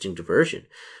an interesting diversion,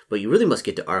 but you really must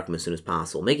get to Arkham as soon as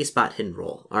possible. Make a spot hidden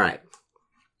roll. Alright.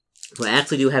 So I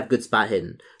actually do have good spot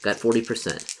hidden. Got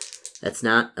 40%. That's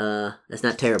not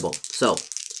terrible. So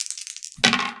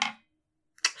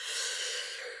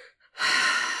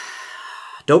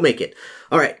don't make it.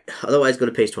 Alright. Otherwise go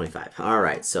to page 25.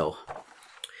 Alright, so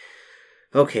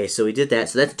okay, so we did that.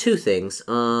 So that's 2 things.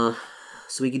 So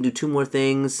we can do 2 more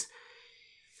things.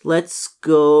 Let's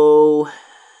go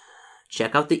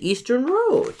check out the Eastern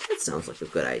Road. That sounds like a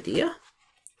good idea.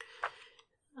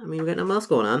 I mean, we got nothing else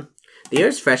going on. The air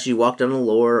is fresh as you walk down the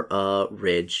lower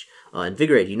ridge,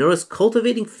 invigorated. You notice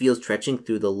cultivating fields stretching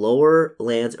through the lower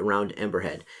lands around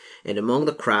Emberhead. And among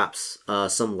the crops,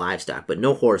 some livestock, but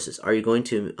no horses. Are you going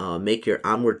to make your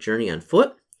onward journey on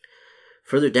foot?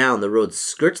 Further down, the road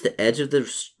skirts the edge of the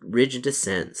ridge and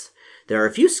descends. There are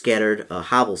a few scattered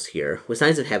hovels here, with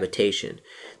signs of habitation.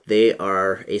 They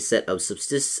are a set of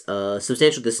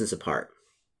substantial distance apart.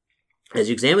 As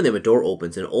you examine them, a door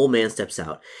opens and an old man steps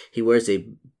out. He wears a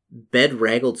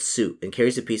bedraggled suit and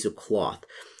carries a piece of cloth,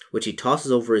 which he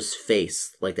tosses over his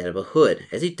face like that of a hood.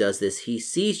 As he does this, he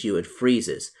sees you and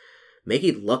freezes. Make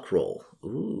a luck roll.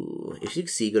 Ooh, if you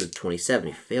succeed, go to 27.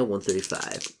 If you fail,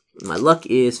 135. My luck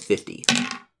is 50.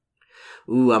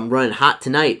 Ooh, I'm running hot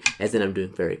tonight, as in I'm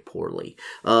doing very poorly.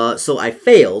 So I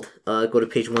failed. Go to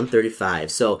page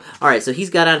 135. So, alright, so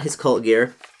he's got on his cult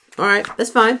gear. Alright,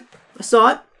 that's fine. I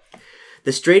saw it.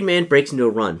 The strayed man breaks into a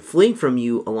run, fleeing from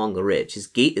you along the ridge. His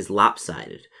gait is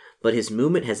lopsided, but his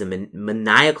movement has a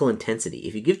maniacal intensity.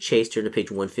 If you give chase, turn to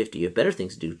page 150. You have better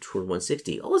things to do toward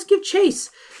 160. Oh, let's give chase.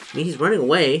 I mean, he's running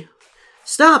away.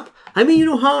 Stop! I mean you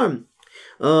no harm.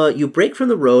 You break from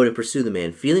the road and pursue the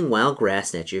man. Feeling wild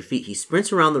grass at your feet, he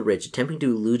sprints around the ridge, attempting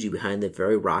to elude you behind the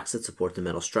very rocks that support the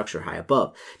metal structure high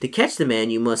above. To catch the man,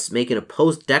 you must make an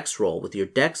opposed dex roll with your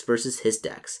dex versus his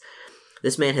dex.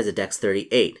 This man has a dex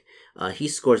 38. He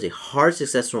scores a hard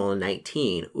success roll on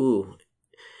 19. Ooh,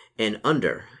 and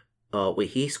under.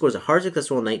 He scores a hard success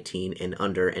roll on 19 and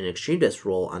under, and an extreme dex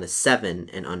roll on a 7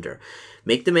 and under.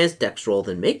 Make the man's dex roll,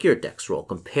 then make your dex roll.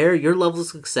 Compare your level of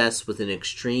success with an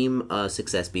extreme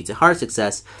success beats a hard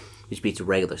success, which beats a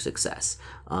regular success,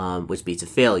 which beats a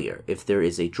failure. If there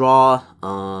is a draw,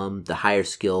 the higher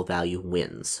skill value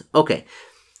wins. Okay.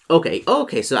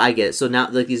 Okay, so I get it. So now,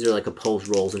 like, these are like opposed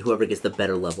rolls, and whoever gets the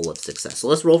better level of success. So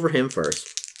let's roll for him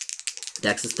first.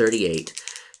 Dex is 38.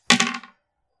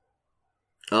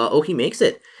 He makes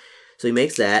it. So he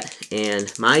makes that,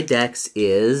 and my Dex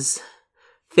is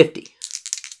 50.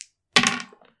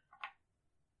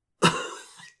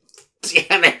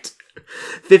 Damn it!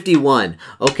 51.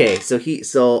 Okay,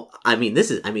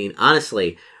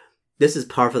 honestly, this is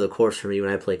par for the course for me when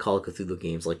I play Call of Cthulhu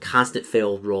games. Like, constant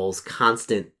failed rolls,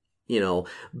 constant,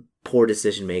 poor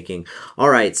decision making. All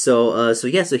right, so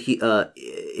he,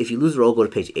 if you lose a roll, go to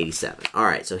page 87. All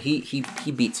right, so he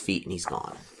beats feet and he's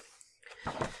gone.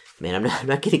 Man, I'm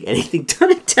not getting anything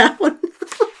done in town.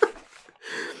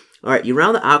 All right, you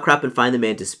round the outcrop and find the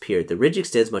man disappeared. The ridge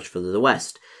extends much further to the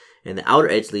west, and the outer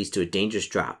edge leads to a dangerous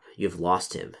drop. You have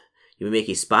lost him. You may make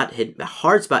a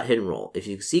hard spot hidden roll. If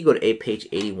you succeed, go to page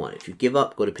 81. If you give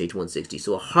up, go to page 160.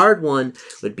 So a hard one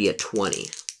would be a 20.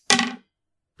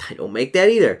 I don't make that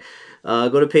either.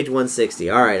 Go to page 160.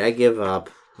 All right, I give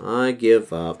up. All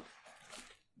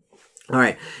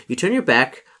right, you turn your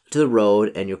back to the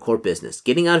road and your core business,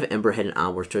 getting out of Emberhead and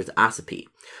onwards towards Ossipee.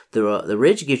 The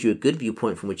ridge gives you a good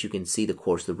viewpoint from which you can see the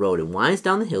course of the road and winds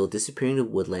down the hill, disappearing into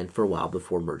woodland for a while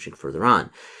before merging further on.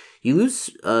 You lose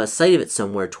sight of it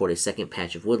somewhere toward a second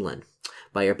patch of woodland.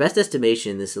 By your best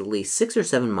estimation, this is at least 6 or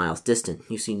 7 miles distant.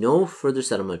 You see no further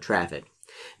settlement of traffic.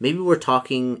 It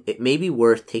may be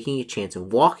worth taking a chance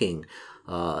and walking.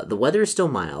 The weather is still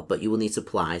mild, but you will need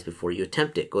supplies before you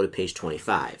attempt it. Go to page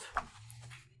 25.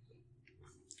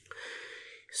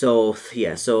 So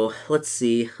let's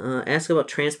see. Ask about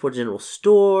transport general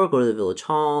store. Go to the village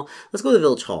hall. Let's go to the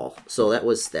village hall. So that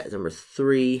number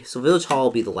 3. So village hall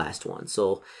will be the last one.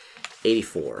 So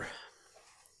 84.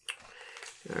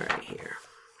 All right, here.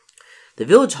 The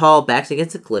village hall backs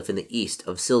against a cliff in the east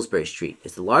of Salisbury Street.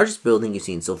 It's the largest building you've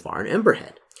seen so far in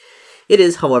Emberhead. It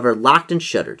is, however, locked and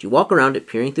shuttered. You walk around it,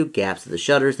 peering through gaps of the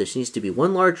shutters. There seems to be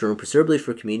one large room, preferably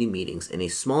for community meetings, and a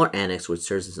smaller annex which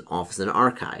serves as an office and an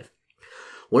archive.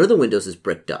 One of the windows is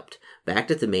bricked up. Back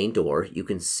at the main door, you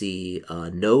can see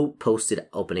no posted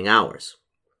opening hours.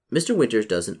 Mr. Winters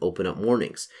doesn't open up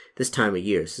mornings this time of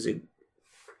year. This is a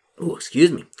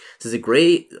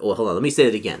gray... Oh, hold on. Let me say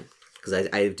it again, because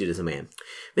I do this as a man.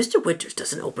 Mr. Winters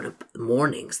doesn't open up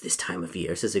mornings this time of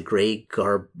year, says a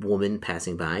gray-garbed woman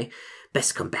passing by.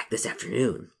 Best come back this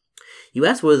afternoon. You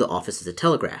ask whether the office is a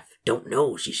telegraph. Don't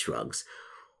know, she shrugs.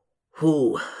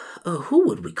 Who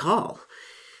would we call?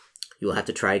 You will have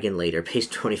to try again later. Page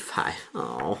 25.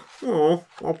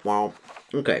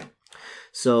 Okay.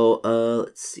 So,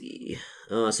 let's see.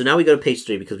 So now we go to page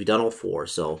 3 because we've done all 4.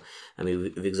 So,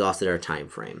 we've exhausted our time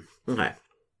frame. Okay.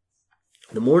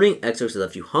 The morning exercise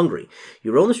left you hungry.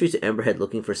 You roam the streets of Emberhead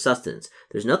looking for sustenance.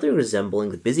 There's nothing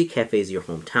resembling the busy cafes of your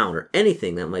hometown or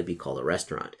anything that might be called a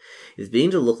restaurant. It is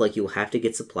beginning to look like you will have to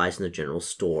get supplies from the general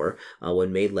store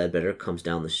when Maid Ledbetter comes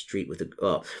down the street with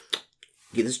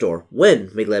when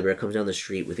Maid Ledbetter comes down the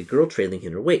street with a girl trailing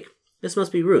in her wake. This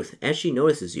must be Ruth. As she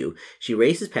notices you, she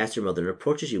races past her mother and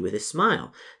approaches you with a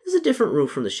smile. This is a different Ruth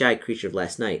from the shy creature of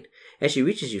last night. As she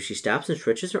reaches you, she stops and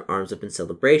stretches her arms up in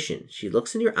celebration. She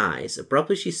looks in your eyes.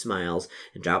 Abruptly, she smiles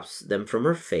and drops them from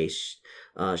her face.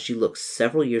 She looks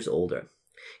several years older.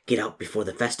 Get out before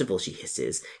the festival, she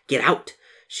hisses. Get out!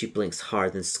 She blinks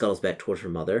hard, then scuttles back towards her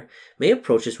mother. May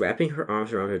approaches, wrapping her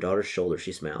arms around her daughter's shoulder.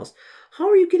 She smiles. How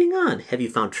are you getting on? Have you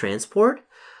found transport?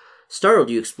 Startled,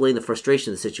 you explain the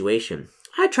frustration of the situation.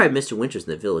 I tried Mr. Winters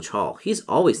in the village hall. He's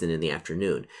always in the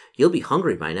afternoon. You'll be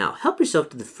hungry by now. Help yourself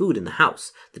to the food in the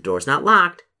house. The door's not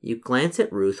locked. You glance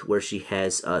at Ruth, where she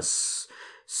has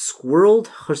squirreled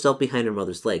herself behind her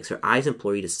mother's legs. Her eyes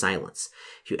implore you to silence.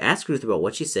 If you ask Ruth about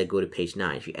what she said, go to page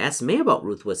 9. If you ask May about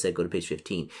Ruth what said, go to page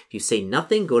 15. If you say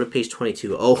nothing, go to page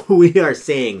 22. Oh, we are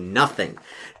saying nothing.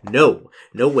 No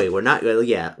way. We're not.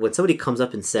 Yeah, when somebody comes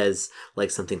up and says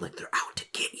like something like they're out to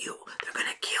get you, they're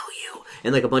gonna kill you,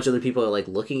 and like a bunch of other people are like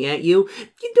looking at you,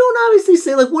 you don't obviously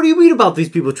say like, what do you mean about these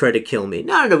people trying to kill me?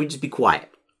 No, you just be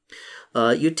quiet.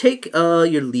 You take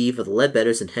your leave of the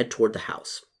Ledbetters and head toward the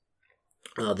house.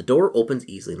 The door opens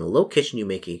easily. In a low kitchen, you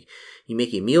make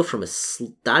a meal from a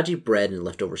stodgy bread and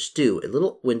leftover stew. A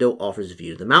little window offers a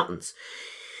view to the mountains.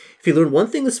 If you learned one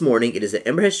thing this morning, it is that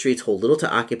Emberhead streets hold little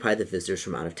to occupy the visitors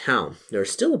from out of town. There are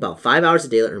still about 5 hours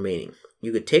of daylight remaining.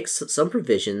 You could take some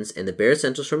provisions and the bare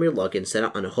essentials from your luggage and set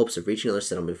out on the hopes of reaching another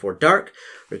settlement before dark,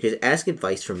 or you could ask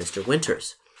advice from Mr.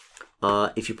 Winters.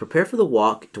 If you prepare for the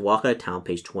walk out of town,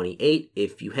 page 28.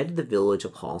 If you head to the village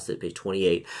of Halstead, page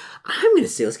 28. I'm going to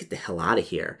say, let's get the hell out of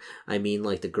here. I mean,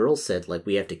 like the girl said, like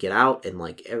we have to get out and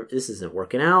like this isn't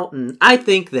working out. And I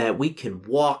think that we can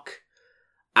walk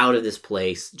out of this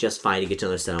place just fine to get to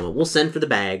another settlement. We'll send for the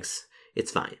bags.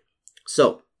 It's fine.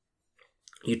 So,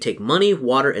 you take money,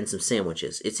 water, and some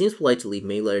sandwiches. It seems polite to leave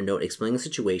Maylight a note explaining the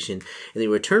situation, and then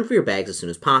return for your bags as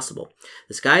soon as possible.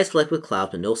 The sky is flecked with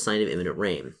clouds, but no sign of imminent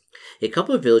rain. A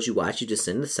couple of villages you watch you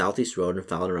descend the southeast road and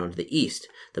follow around to the east.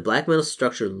 The black metal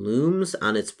structure looms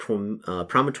on its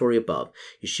promontory above.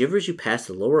 You shiver as you pass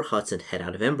the lower huts and head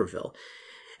out of Emberville.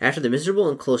 After the miserable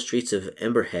and closed streets of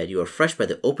Emberhead, you are refreshed by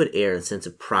the open air and sense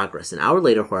of progress. An hour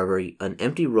later, however, an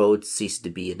empty road ceases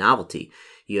to be a novelty.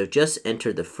 You have just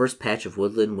entered the first patch of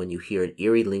woodland when you hear an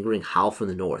eerie, lingering howl from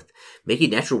the north. Make a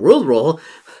natural world roll.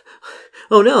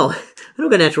 Oh no, I don't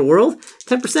got natural world.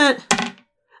 10%. I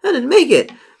didn't make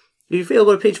it. If you fail,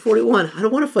 go to page 41. I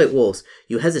don't want to fight wolves.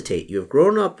 You hesitate. You have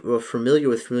grown up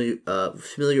familiar of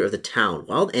the town.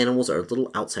 Wild animals are a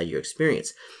little outside your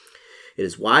experience. It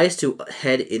is wise to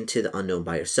head into the unknown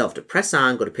by yourself. To press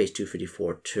on, go to page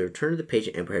 254. To return to the page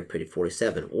at Emberhead, page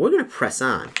 47. We're going to press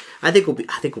on. I think we'll be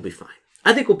fine.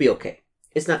 I think we'll be okay.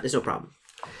 There's no problem.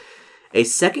 A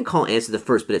second call answers the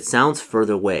first, but it sounds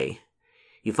further away.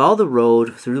 You follow the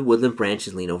road through the woodland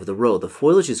branches, lean over the road. The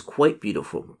foliage is quite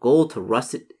beautiful, gold to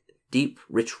russet, deep,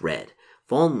 rich red.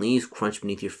 Fallen leaves crunch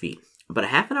beneath your feet. About a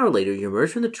half an hour later, you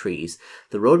emerge from the trees.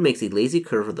 The road makes a lazy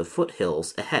curve of the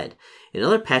foothills ahead. In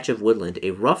another patch of woodland,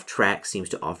 a rough track seems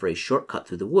to offer a shortcut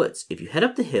through the woods. If you head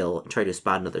up the hill and try to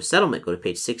spot another settlement, go to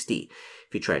page 60.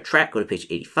 If you try a track, go to page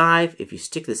 85. If you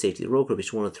stick to the safety of the road, go to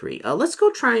page 103. Let's go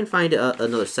try and find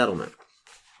another settlement.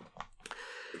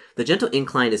 The gentle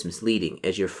incline is misleading,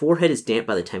 as your forehead is damp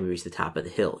by the time you reach the top of the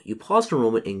hill. You pause for a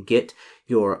moment and get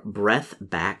your breath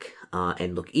back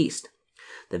and look east.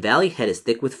 The valley head is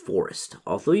thick with forest.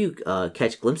 Although you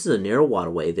catch glimpses of a narrow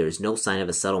waterway, there is no sign of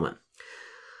a settlement.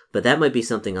 But that might be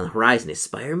something on the horizon. A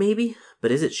spire, maybe?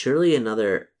 But is it surely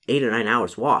another 8 or 9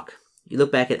 hours walk? You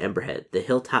look back at Emberhead. The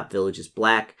hilltop village is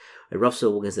black, a rough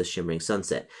silhouette against the shimmering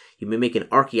sunset. You may make an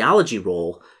archaeology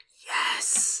roll.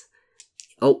 Yes!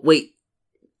 Oh, wait.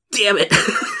 Damn it!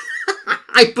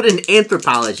 I put in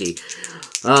anthropology.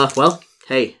 Well,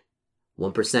 hey,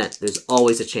 1%. There's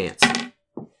always a chance.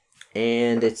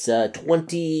 And it's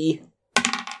 22.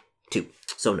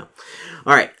 So no.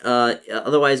 Alright,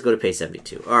 otherwise go to page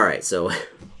 72. Alright, so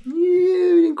we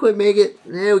didn't quite make it.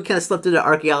 We kind of slept through the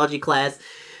archaeology class.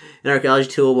 And archaeology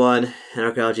 201 and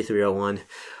archaeology 301.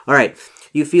 Alright,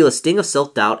 you feel a sting of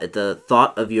self-doubt at the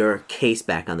thought of your case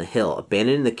back on the hill,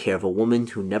 abandoned in the care of a woman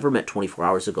who never met 24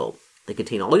 hours ago. They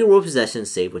contain all your world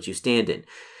possessions save what you stand in.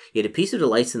 Yet a piece of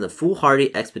delights in the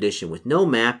foolhardy expedition with no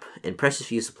map and precious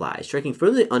few supplies, striking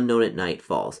further the unknown at night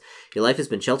falls. Your life has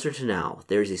been sheltered to now.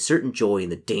 There is a certain joy in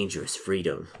the dangerous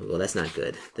freedom. Well, that's not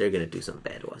good. They're going to do something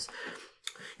bad to us.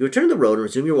 You return to the road and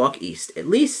resume your walk east. At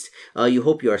least, you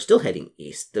hope you are still heading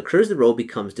east. The curves of the road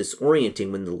becomes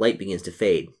disorienting when the light begins to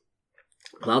fade.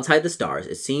 Clouds hide the stars.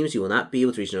 It seems you will not be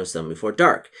able to reach another summit before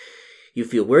dark. You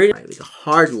feel worried. Make a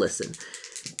hard listen.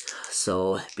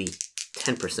 So, be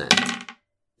 10%.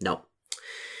 No.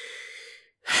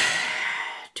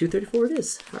 234 it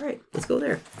is. All right, let's go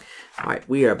there. All right,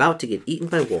 we are about to get eaten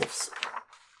by wolves.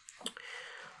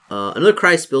 Another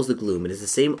cry spills the gloom. It is the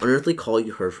same unearthly call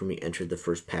you heard from you entered the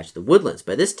first patch of the woodlands.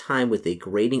 By this time, with a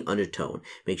grating undertone,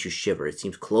 makes you shiver. It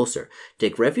seems closer.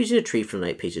 Take refuge in a tree for the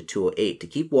night, page 208. To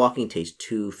keep walking, page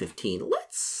 215.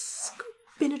 Let's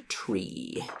go in a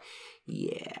tree.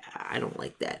 Yeah, I don't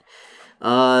like that.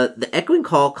 The echoing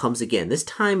call comes again. This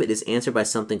time it is answered by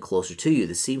something closer to you.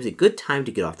 This seems a good time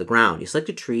to get off the ground. You select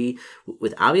a tree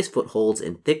with obvious footholds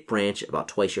and thick branch about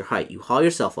twice your height. You haul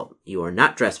yourself up. You are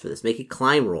not dressed for this. Make a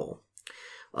climb roll.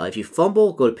 If you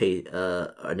fumble, go to page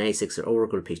 96 or over,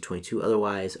 go to page 22.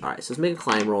 Otherwise, alright, so let's make a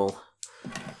climb roll.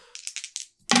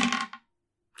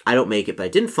 I don't make it, but I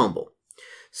didn't fumble.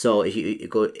 So if you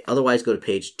go, otherwise go to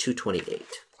page 228.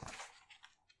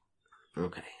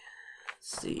 Okay.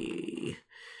 See,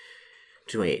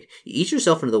 228. You ease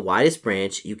yourself into the widest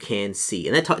branch you can see,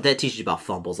 and that teaches you about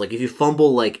fumbles. Like if you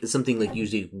fumble, like something like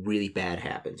usually really bad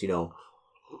happens. You know,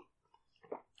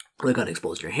 like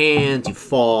unexposed your hands, you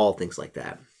fall, things like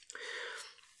that.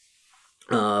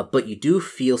 But you do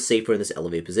feel safer in this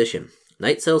elevated position.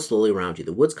 Night settles slowly around you.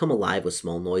 The woods come alive with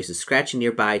small noises, scratching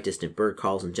nearby, distant bird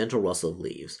calls, and gentle rustle of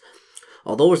leaves.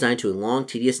 Although resigned to a long,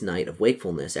 tedious night of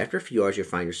wakefulness, after a few hours you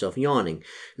find yourself yawning.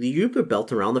 You loop your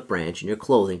belt around the branch and your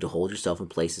clothing to hold yourself in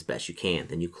place as best you can.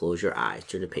 Then you close your eyes.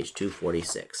 Turn to page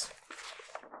 246.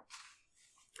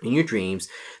 In your dreams,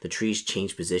 the trees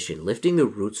change position, lifting their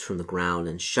roots from the ground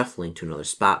and shuffling to another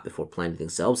spot before planting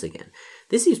themselves again.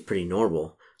 This seems pretty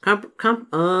normal.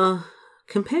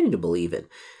 Companion to believe it.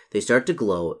 They start to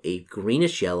glow a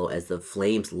greenish yellow as the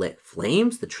flames lit.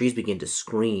 Flames? The trees begin to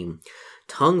scream.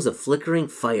 Tongues of flickering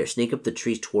fire snake up the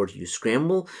trees towards you.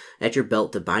 Scramble at your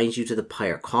belt to bind you to the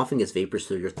pyre, coughing as vapors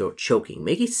through your throat, choking.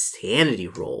 Make a sanity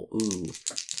roll. Ooh.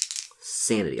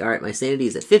 Sanity. All right, my sanity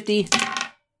is at 50.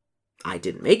 I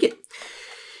didn't make it.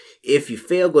 If you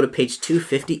fail, go to page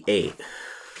 258.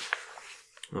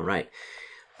 All right.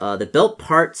 The belt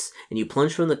parts, and you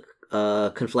plunge from the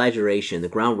conflagration. The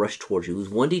ground rushed towards you. Lose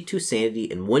 1d2 sanity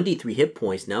and 1d3 hit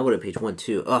points. Now go to page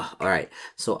 12. Oh, all right.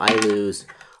 So I lose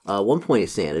 1 point of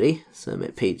sanity. So I'm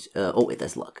at page... oh, wait,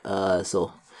 that's luck.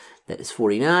 So that is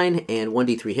 49, and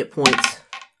 1d3 hit points.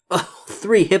 Oh,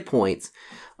 3 hit points.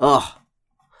 Oh.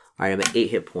 All right, I'm at 8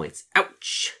 hit points.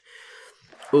 Ouch.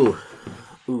 Ooh.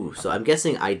 So I'm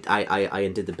guessing I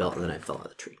undid the belt and then I fell out of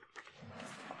the tree.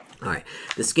 Alright,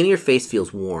 the skin of your face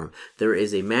feels warm. There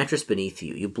is a mattress beneath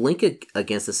you. You blink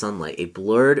against the sunlight. A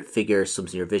blurred figure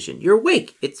swims in your vision. You're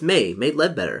awake! It's May, May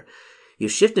Ledbetter. You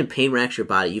shift and pain racks your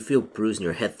body. You feel bruised and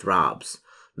your head throbs.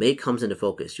 May comes into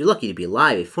focus. You're lucky to be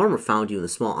alive. A farmer found you in the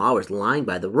small hours lying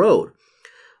by the road.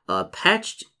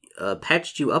 Patched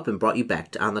you up and brought you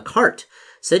back on the cart.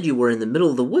 Said you were in the middle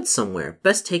of the woods somewhere.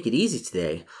 Best take it easy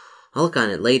today. I'll look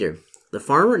on it later. The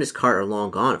farmer and his cart are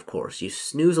long gone, of course. You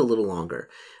snooze a little longer.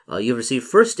 You've received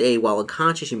first aid while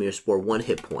unconscious. You may spore 1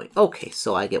 hit point. Okay,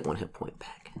 so I get 1 hit point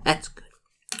back. That's good.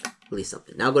 At least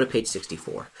something. Now go to page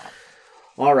 64.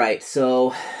 All right,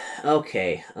 so,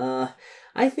 okay.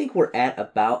 I think we're at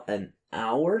about an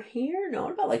hour here. No,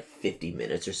 about like 50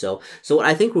 minutes or so. So what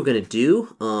I think we're going to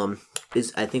do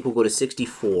is I think we'll go to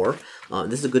 64.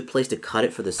 This is a good place to cut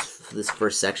it for this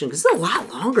first section because it's a lot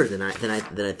longer than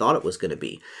I thought it was going to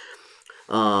be.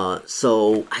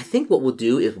 So I think what we'll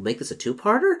do is we'll make this a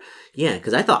 2-parter. Yeah,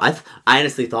 because I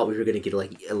honestly thought we were gonna get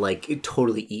like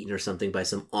totally eaten or something by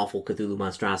some awful Cthulhu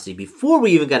monstrosity before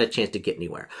we even got a chance to get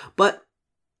anywhere. But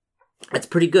that's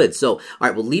pretty good. So, all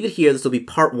right, we'll leave it here. This will be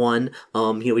part 1.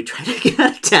 We tried to get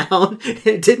out of town and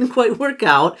it didn't quite work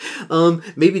out.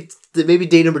 Maybe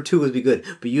day number 2 would be good,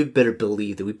 but you better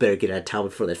believe that we better get out of town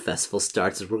before that festival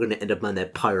starts, or we're gonna end up on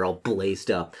that pyre all blazed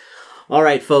up. All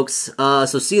right, folks.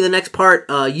 So see you in the next part.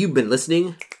 You've been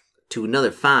listening to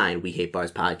another fine We Hate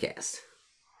Bars podcast.